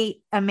white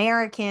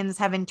Americans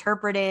have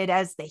interpreted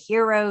as the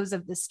heroes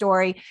of the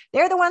story.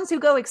 They're the ones who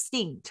go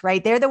extinct,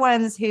 right? They're the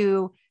ones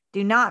who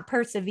do not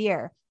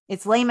persevere.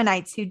 It's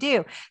Lamanites who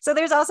do. So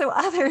there's also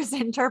others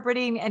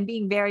interpreting and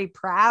being very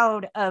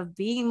proud of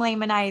being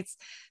Lamanites,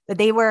 that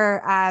they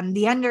were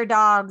the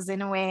underdogs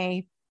in a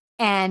way,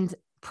 and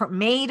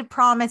made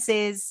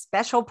promises,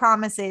 special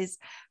promises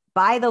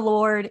by the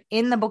Lord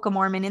in the Book of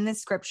Mormon, in the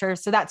scripture.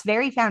 So that's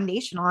very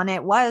foundational. And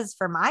it was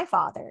for my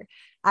father,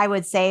 I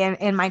would say,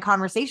 in my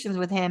conversations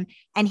with him.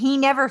 And he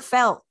never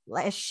felt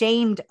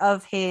ashamed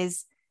of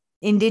his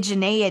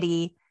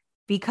indigeneity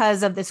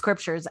because of the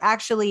scriptures.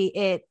 Actually,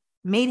 it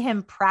made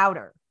him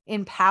prouder,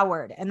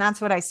 empowered. And that's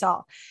what I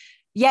saw.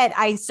 Yet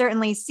I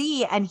certainly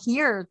see and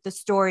hear the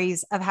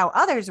stories of how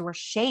others were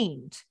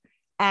shamed,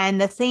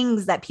 and the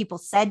things that people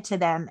said to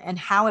them and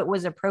how it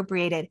was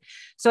appropriated.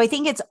 So I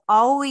think it's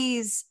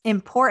always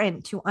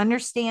important to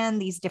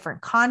understand these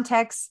different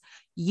contexts,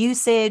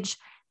 usage,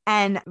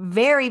 and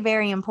very,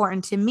 very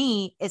important to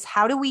me is,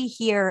 how do we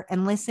hear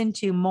and listen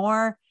to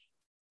more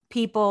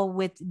people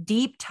with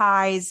deep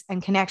ties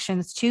and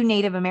connections to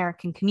Native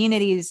American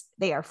communities?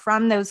 They are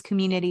from those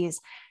communities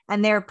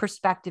and their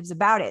perspectives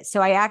about it.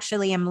 So I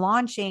actually am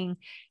launching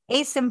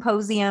a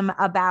symposium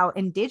about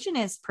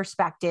Indigenous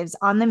perspectives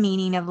on the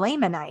meaning of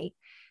Lamanite.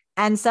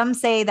 And some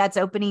say that's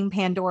opening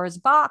Pandora's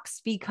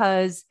box,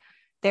 because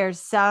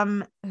there's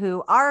some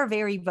who are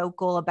very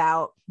vocal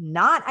about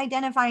not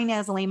identifying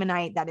as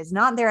Lamanite. That is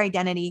not their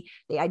identity.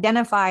 They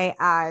identify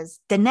as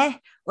Dene,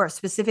 or a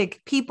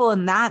specific people,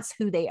 and that's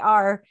who they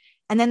are.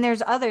 And then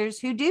there's others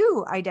who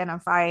do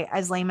identify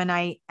as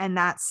Lamanite, and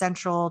that's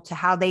central to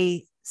how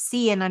they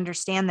see and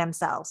understand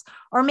themselves.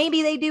 Or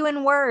maybe they do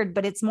in word,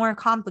 but it's more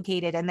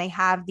complicated, and they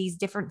have these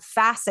different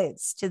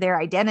facets to their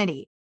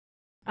identity.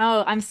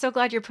 Oh, I'm so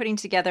glad you're putting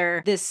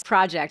together this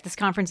project, this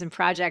conference and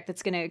project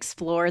that's going to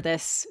explore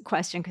this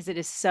question because it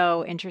is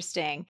so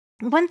interesting.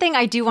 One thing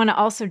I do want to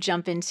also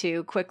jump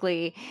into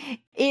quickly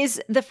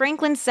is the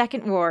Franklin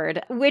Second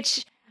Ward,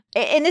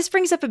 and this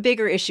brings up a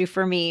bigger issue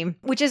for me,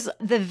 which is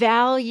the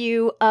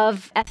value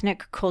of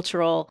ethnic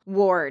cultural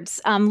wards,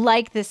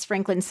 like this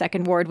Franklin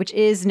Second Ward, which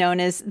is known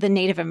as the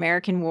Native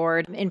American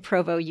Ward in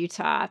Provo,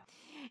 Utah.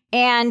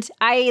 And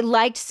I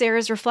liked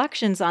Sarah's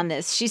reflections on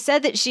this. She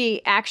said that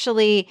she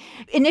actually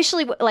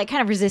initially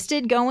kind of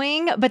resisted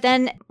going, but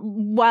then a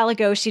while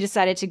ago she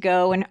decided to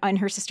go, and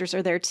her sisters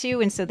are there too.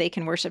 And so they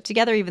can worship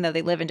together, even though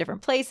they live in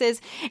different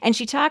places. And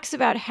she talks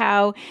about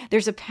how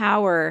there's a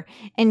power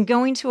in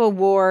going to a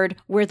ward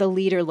where the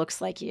leader looks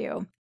like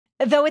you.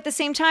 Though at the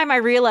same time, I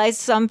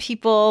realized some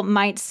people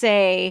might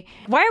say,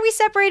 why are we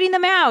separating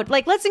them out?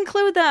 Let's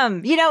include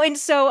them, And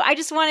so I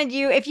just wanted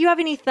if you have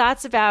any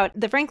thoughts about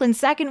the Franklin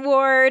Second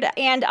Ward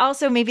and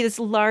also maybe this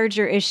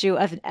larger issue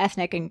of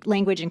ethnic and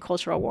language and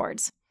cultural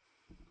wards.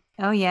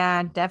 Oh,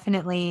 yeah,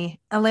 definitely.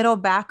 A little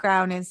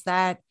background is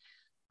that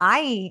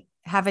I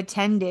have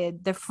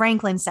attended the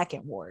Franklin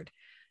Second Ward.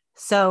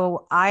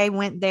 So I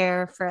went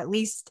there for at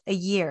least a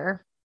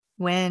year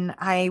when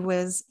I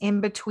was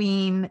in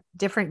between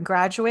different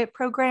graduate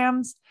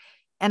programs,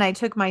 and I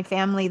took my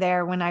family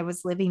there when I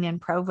was living in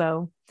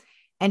Provo.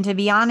 And to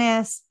be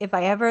honest, if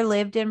I ever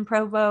lived in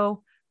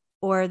Provo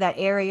or that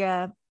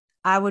area,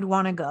 I would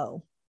want to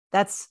go.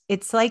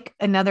 It's like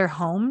another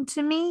home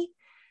to me.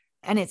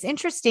 And it's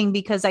interesting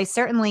because I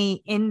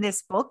certainly, in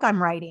this book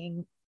I'm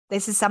writing,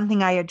 this is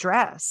something I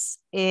address,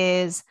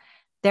 is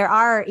there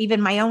are even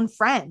my own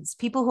friends,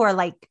 people who are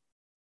like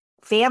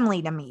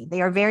family to me.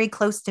 They are very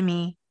close to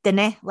me.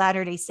 Dene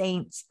Latter-day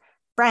Saints,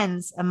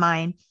 friends of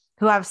mine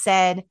who have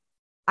said,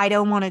 I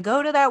don't want to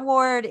go to that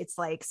ward. It's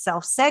like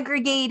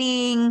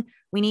self-segregating.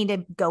 We need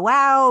to go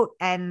out.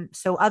 And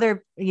so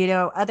other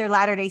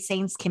Latter-day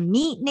Saints can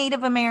meet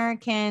Native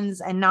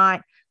Americans and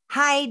not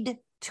hide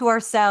to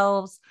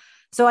ourselves.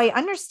 So I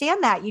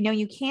understand that,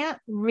 you can't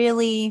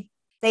really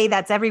say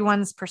that's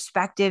everyone's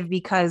perspective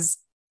because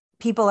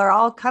people are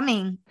all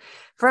coming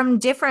from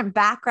different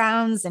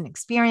backgrounds and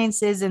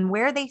experiences and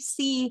where they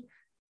see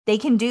they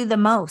can do the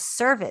most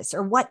service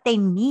or what they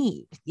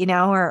need,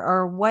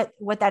 or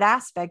what that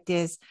aspect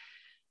is.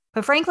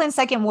 But Franklin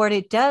Second Ward,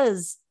 it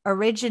does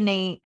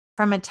originate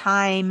from a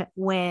time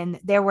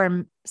when there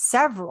were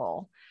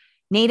several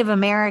Native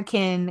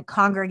American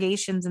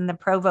congregations in the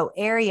Provo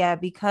area,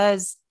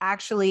 because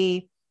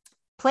actually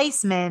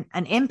placement,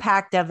 an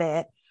impact of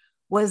it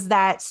was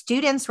that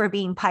students were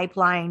being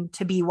pipelined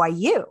to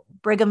BYU,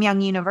 Brigham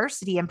Young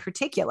University in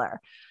particular.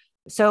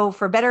 So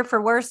for better, for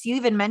worse, you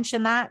even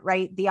mentioned that,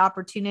 right? The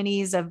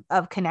opportunities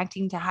of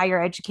connecting to higher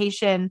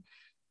education.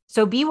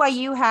 So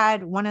BYU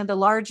had one of the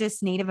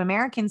largest Native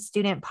American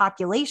student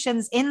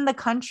populations in the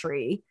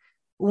country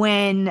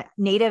when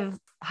Native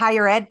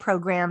higher ed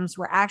programs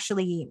were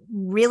actually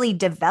really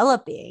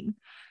developing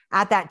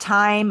at that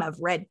time of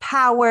Red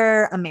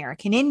Power,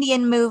 American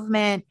Indian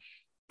movement.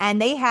 And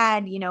they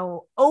had,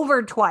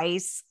 over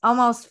twice,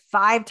 almost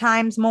 5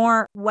 times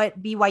more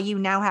what BYU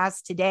now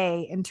has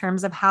today in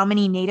terms of how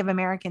many Native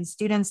American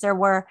students there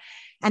were.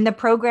 And the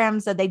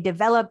programs that they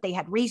developed, they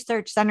had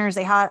research centers,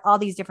 they had all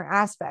these different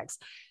aspects.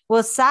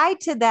 Well,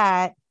 aside to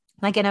that,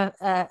 like an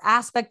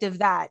aspect of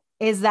that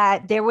is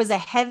that there was a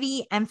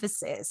heavy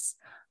emphasis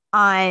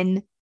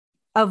on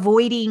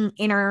avoiding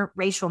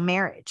interracial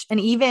marriage, and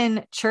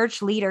even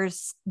church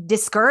leaders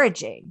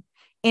discouraging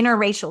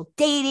interracial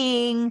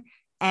dating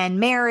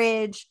and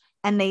marriage.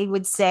 And they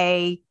would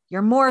say,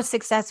 you're more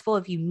successful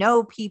if you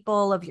know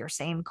people of your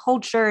same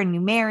culture and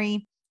you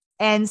marry.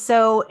 And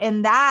so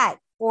in that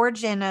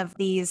origin of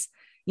these,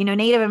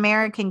 Native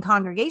American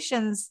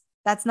congregations,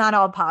 that's not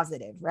all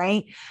positive,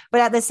 right?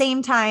 But at the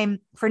same time,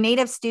 for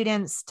Native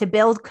students to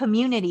build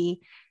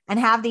community and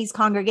have these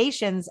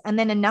congregations, and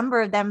then a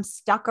number of them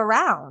stuck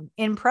around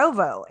in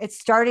Provo, it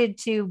started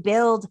to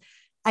build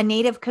a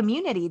Native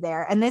community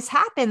there. And this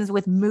happens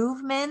with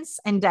movements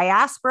and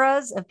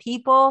diasporas of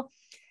people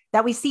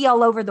that we see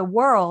all over the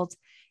world,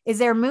 is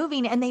they're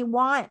moving and they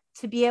want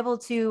to be able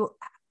to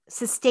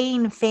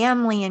sustain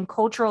family and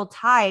cultural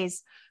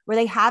ties where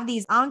they have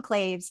these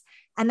enclaves.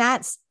 And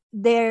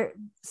they're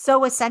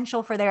so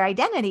essential for their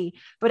identity.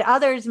 But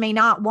others may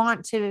not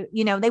want to,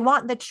 they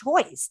want the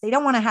choice. They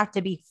don't want to have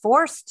to be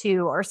forced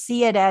to, or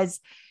see it as,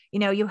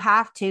 you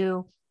have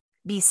to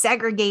be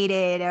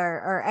segregated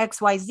or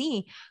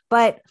XYZ.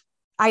 But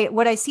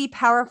what I see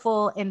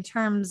powerful in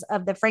terms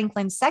of the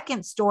Franklin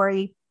Second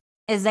story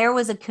is there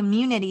was a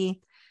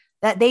community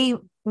that they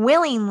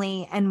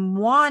willingly and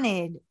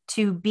wanted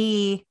to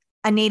be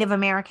a Native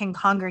American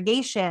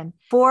congregation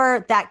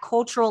for that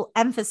cultural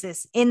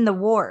emphasis in the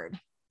ward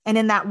and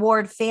in that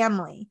ward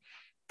family.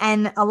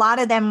 And a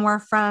lot of them were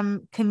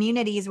from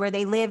communities where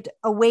they lived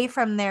away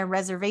from their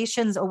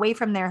reservations, away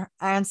from their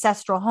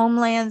ancestral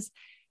homelands.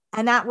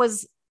 And that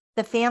was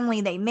the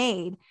family they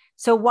made.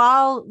 So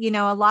while,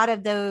 a lot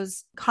of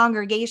those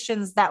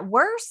congregations that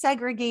were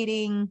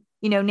segregating,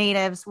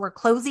 natives were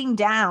closing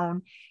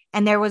down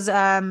And there was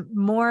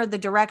more the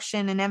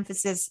direction and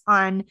emphasis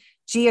on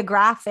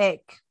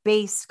geographic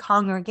based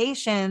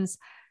congregations.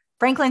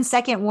 Franklin's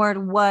second ward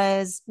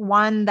was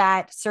one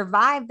that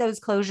survived those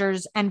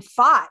closures and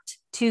fought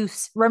to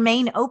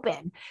remain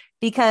open,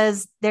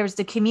 because there's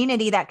the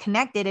community that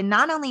connected, and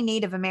not only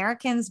Native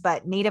Americans,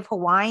 but Native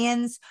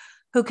Hawaiians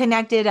who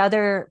connected,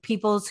 other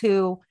peoples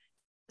who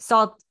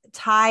saw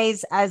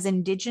ties as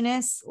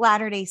Indigenous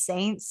Latter-day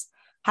Saints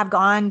have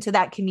gone to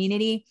that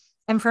community.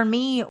 And for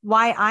me,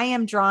 why I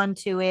am drawn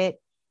to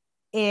it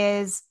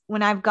is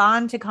when I've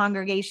gone to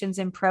congregations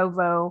in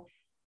Provo,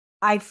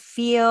 I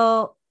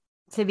feel,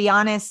 to be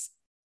honest,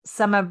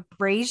 some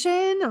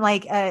abrasion,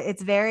 like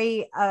it's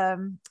very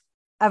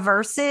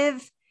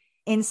aversive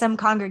in some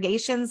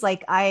congregations.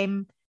 Like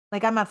I'm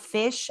a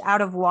fish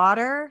out of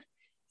water,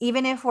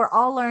 even if we're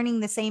all learning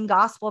the same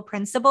gospel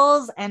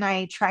principles and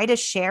I try to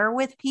share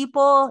with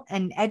people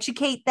and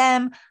educate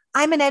them.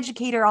 I'm an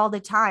educator all the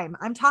time.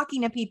 I'm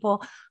talking to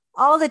people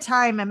all the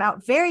time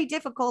about very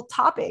difficult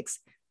topics,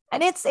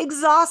 and it's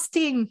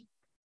exhausting.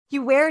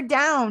 You wear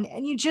down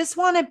and you just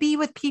want to be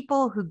with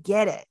people who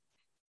get it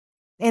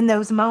in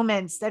those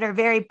moments that are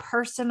very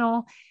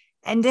personal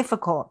and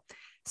difficult.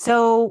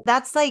 So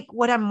that's like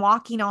what I'm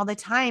walking all the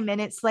time.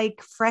 And it's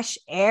like fresh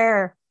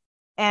air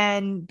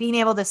and being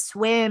able to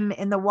swim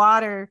in the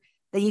water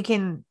that you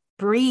can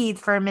breathe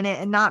for a minute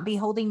and not be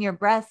holding your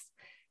breath,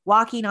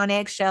 walking on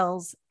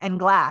eggshells and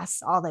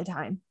glass all the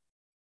time.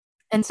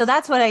 And so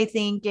that's what I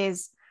think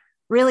is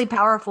really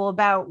powerful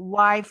about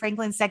why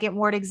Franklin's second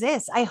ward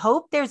exists. I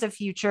hope there's a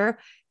future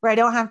where I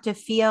don't have to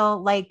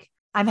feel like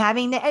I'm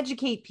having to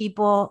educate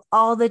people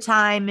all the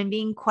time and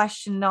being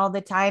questioned all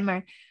the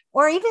time,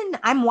 or even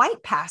I'm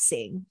white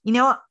passing,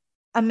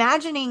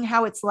 imagining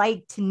how it's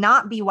like to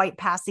not be white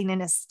passing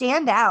and to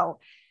stand out,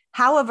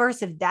 how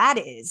aversive that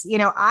is.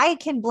 I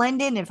can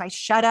blend in if I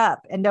shut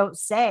up and don't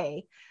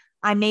say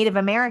I'm Native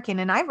American,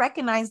 and I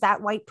recognize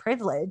that white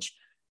privilege,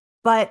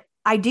 but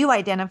I do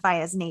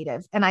identify as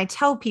Native. And I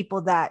tell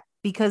people that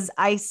because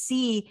I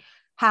see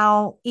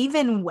how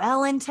even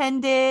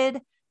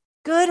well-intended,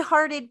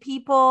 good-hearted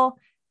people,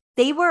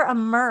 they were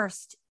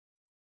immersed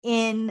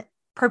in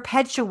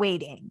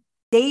perpetuating.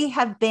 They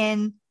have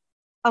been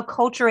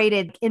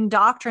acculturated,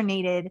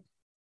 indoctrinated,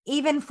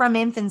 even from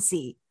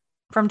infancy,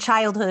 from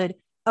childhood,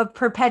 of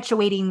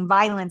perpetuating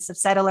violence of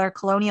settler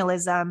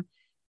colonialism,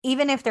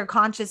 even if they're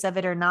conscious of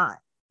it or not.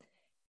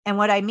 And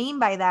what I mean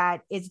by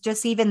that is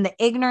just even the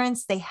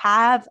ignorance they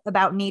have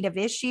about Native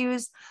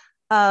issues,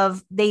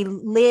 of they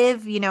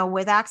live,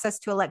 with access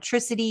to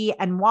electricity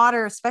and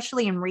water,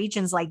 especially in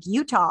regions like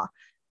Utah,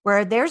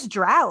 where there's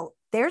drought.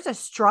 There's a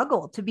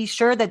struggle to be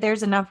sure that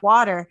there's enough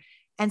water.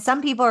 And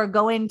some people are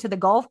going to the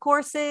golf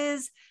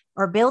courses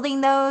or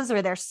building those,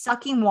 or they're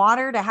sucking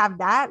water to have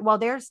that. While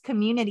there's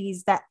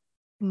communities that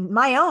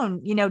my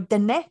own,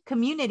 Dene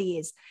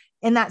communities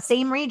in that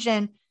same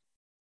region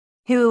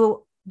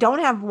who don't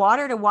have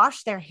water to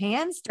wash their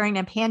hands during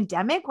a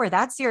pandemic, where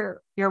that's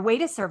your way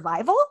to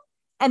survival.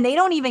 And they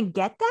don't even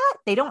get that.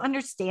 They don't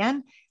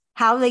understand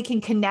how they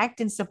can connect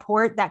and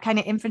support that kind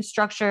of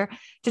infrastructure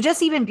to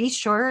just even be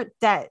sure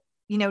that,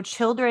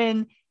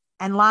 children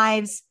and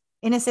lives,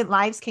 innocent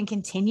lives, can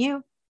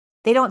continue.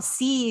 They don't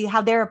see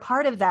how they're a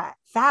part of that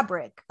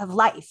fabric of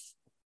life.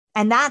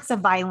 And that's a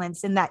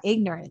violence in that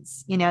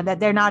ignorance, that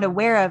they're not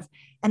aware of.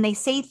 And they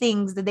say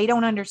things that they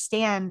don't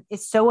understand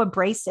is so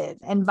abrasive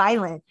and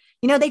violent.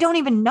 They don't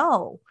even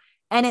know.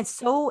 And it's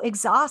so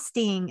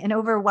exhausting and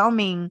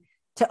overwhelming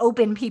to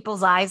open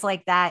people's eyes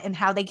like that, and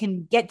how they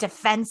can get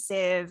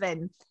defensive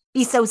and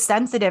be so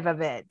sensitive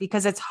of it,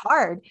 because it's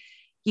hard.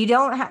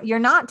 You're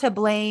not to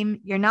blame.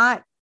 You're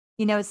not,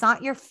 it's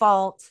not your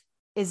fault,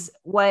 is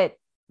what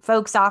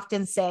folks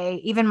often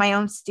say, even my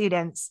own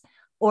students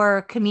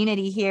or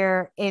community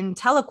here in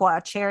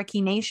Tahlequah,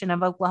 Cherokee Nation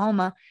of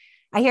Oklahoma.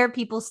 I hear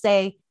people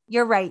say,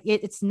 you're right.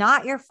 It's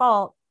not your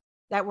fault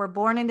that we're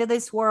born into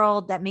this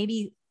world, that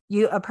maybe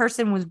a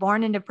person was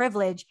born into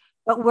privilege,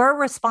 but we're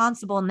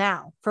responsible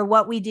now for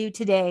what we do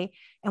today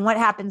and what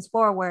happens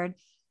forward.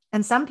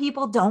 And some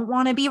people don't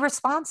want to be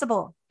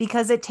responsible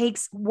because it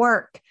takes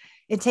work.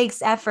 It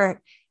takes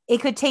effort. It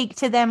could take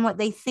to them what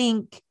they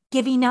think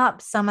giving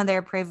up some of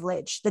their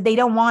privilege that they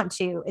don't want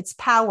to. It's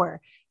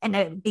power, and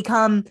to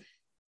become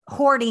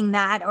hoarding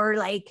that, or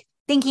like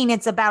thinking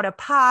it's about a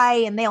pie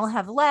and they'll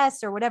have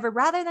less or whatever,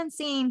 rather than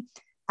seeing,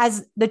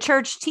 as the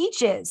church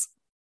teaches,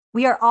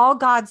 we are all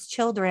God's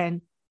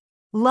children.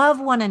 Love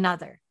one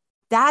another.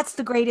 That's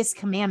the greatest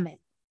commandment,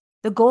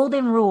 the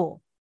golden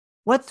rule.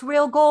 What's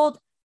real gold?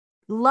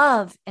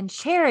 Love and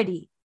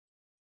charity.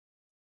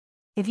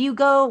 If you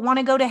want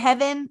to go to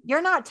heaven,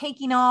 you're not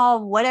taking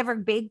all whatever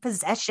big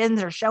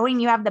possessions or showing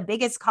you have the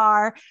biggest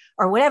car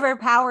or whatever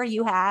power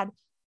you had.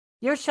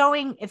 You're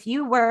showing, if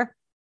you were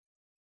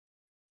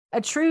a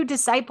true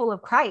disciple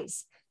of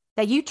Christ,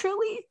 that you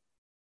truly,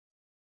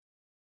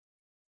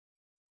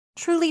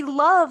 truly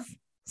love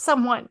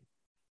someone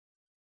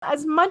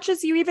as much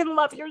as you even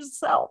love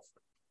yourself.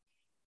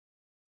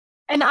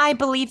 And I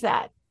believe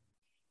that.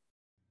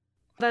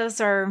 Those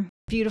are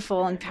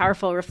beautiful and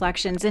powerful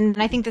reflections. And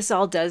I think this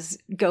all does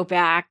go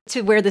back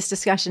to where this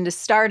discussion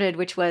just started,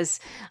 which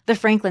was the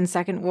Franklin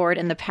Second Ward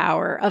and the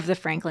power of the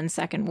Franklin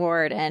Second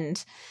Ward.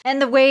 And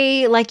the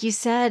way, like you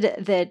said,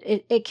 that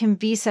it can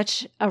be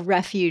such a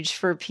refuge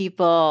for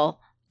people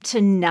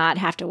to not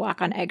have to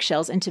walk on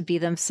eggshells and to be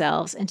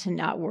themselves and to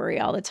not worry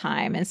all the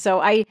time. And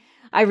so I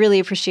really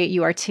appreciate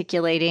you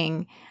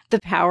articulating the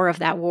power of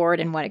that ward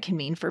and what it can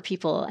mean for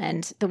people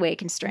and the way it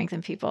can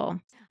strengthen people.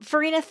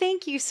 Farina,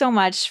 thank you so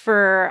much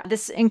for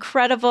this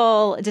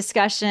incredible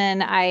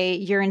discussion.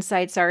 Your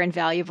insights are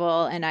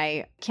invaluable, and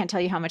I can't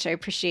tell you how much I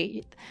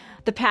appreciate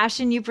the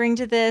passion you bring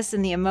to this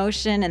and the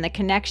emotion and the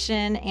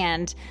connection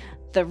and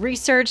the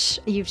research.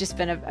 You've just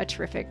been a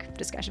terrific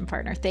discussion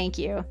partner. Thank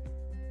you.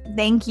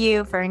 Thank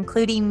you for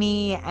including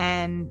me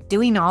and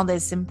doing all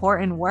this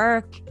important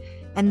work.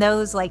 And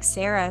those like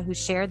Sarah who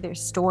shared their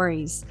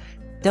stories,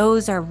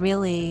 those are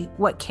really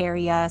what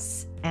carry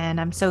us. And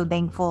I'm so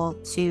thankful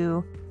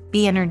to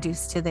be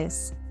introduced to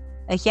this.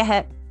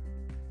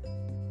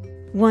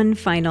 One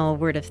final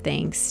word of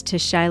thanks to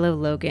Shiloh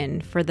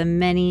Logan for the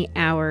many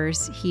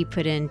hours he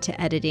put into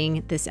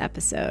editing this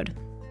episode.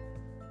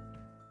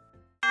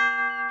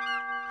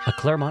 A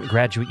Claremont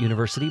Graduate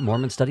University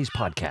Mormon Studies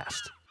podcast.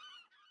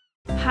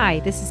 Hi,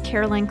 this is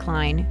Caroline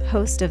Klein,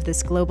 host of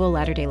This Global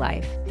Latter-day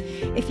Life.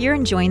 If you're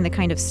enjoying the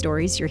kind of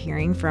stories you're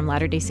hearing from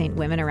Latter-day Saint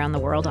women around the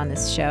world on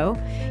this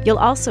show, you'll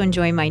also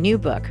enjoy my new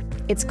book.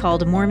 It's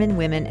called Mormon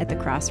Women at the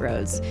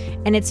Crossroads,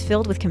 and it's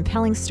filled with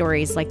compelling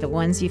stories like the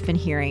ones you've been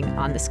hearing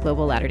on This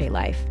Global Latter-day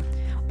Life.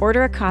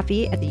 Order a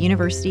copy at the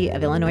University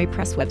of Illinois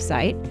Press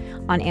website,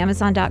 on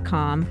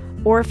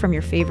Amazon.com, or from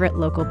your favorite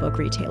local book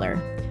retailer.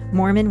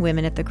 Mormon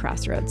Women at the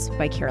Crossroads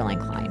by Caroline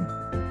Klein.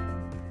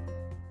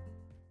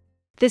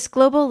 This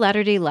Global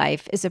Latter-day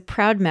Life is a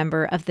proud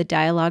member of the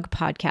Dialogue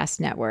Podcast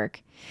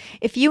Network.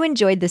 If you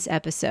enjoyed this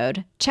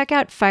episode, check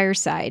out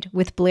Fireside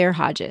with Blair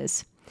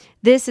Hodges.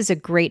 This is a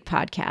great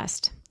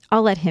podcast.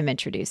 I'll let him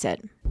introduce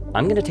it.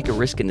 I'm going to take a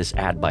risk in this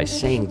ad by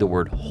saying the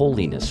word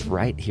holiness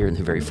right here in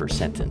the very first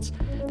sentence.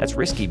 That's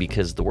risky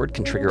because the word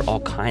can trigger all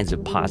kinds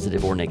of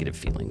positive or negative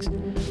feelings.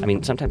 I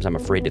mean, sometimes I'm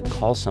afraid to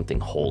call something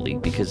holy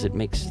because it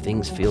makes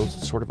things feel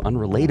sort of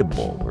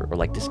unrelatable or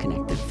like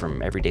disconnected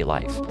from everyday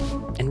life.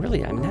 And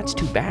really, I mean, that's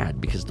too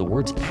bad because the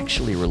word's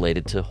actually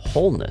related to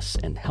wholeness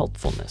and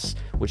healthfulness,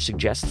 which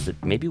suggests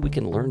that maybe we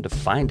can learn to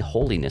find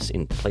holiness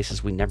in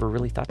places we never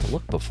really thought to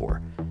look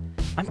before.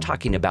 I'm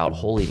talking about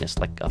holiness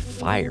like a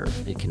fire.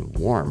 It can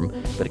warm,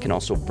 but it can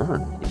also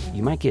burn.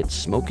 You might get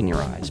smoke in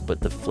your eyes,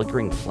 but the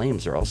flickering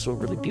flames are also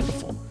really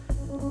beautiful.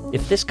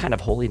 If this kind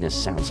of holiness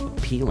sounds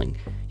appealing,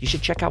 you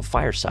should check out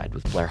Fireside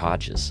with Blair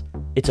Hodges.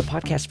 It's a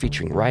podcast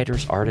featuring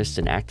writers, artists,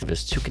 and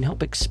activists who can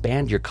help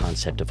expand your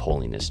concept of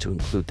holiness to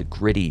include the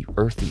gritty,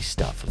 earthy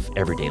stuff of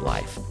everyday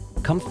life.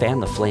 Come fan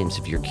the flames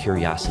of your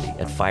curiosity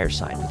at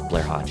Fireside with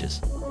Blair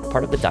Hodges,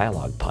 part of the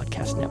Dialogue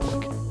Podcast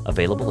Network.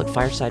 Available at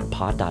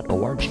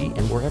firesidepod.org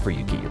and wherever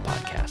you get your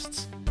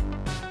podcasts.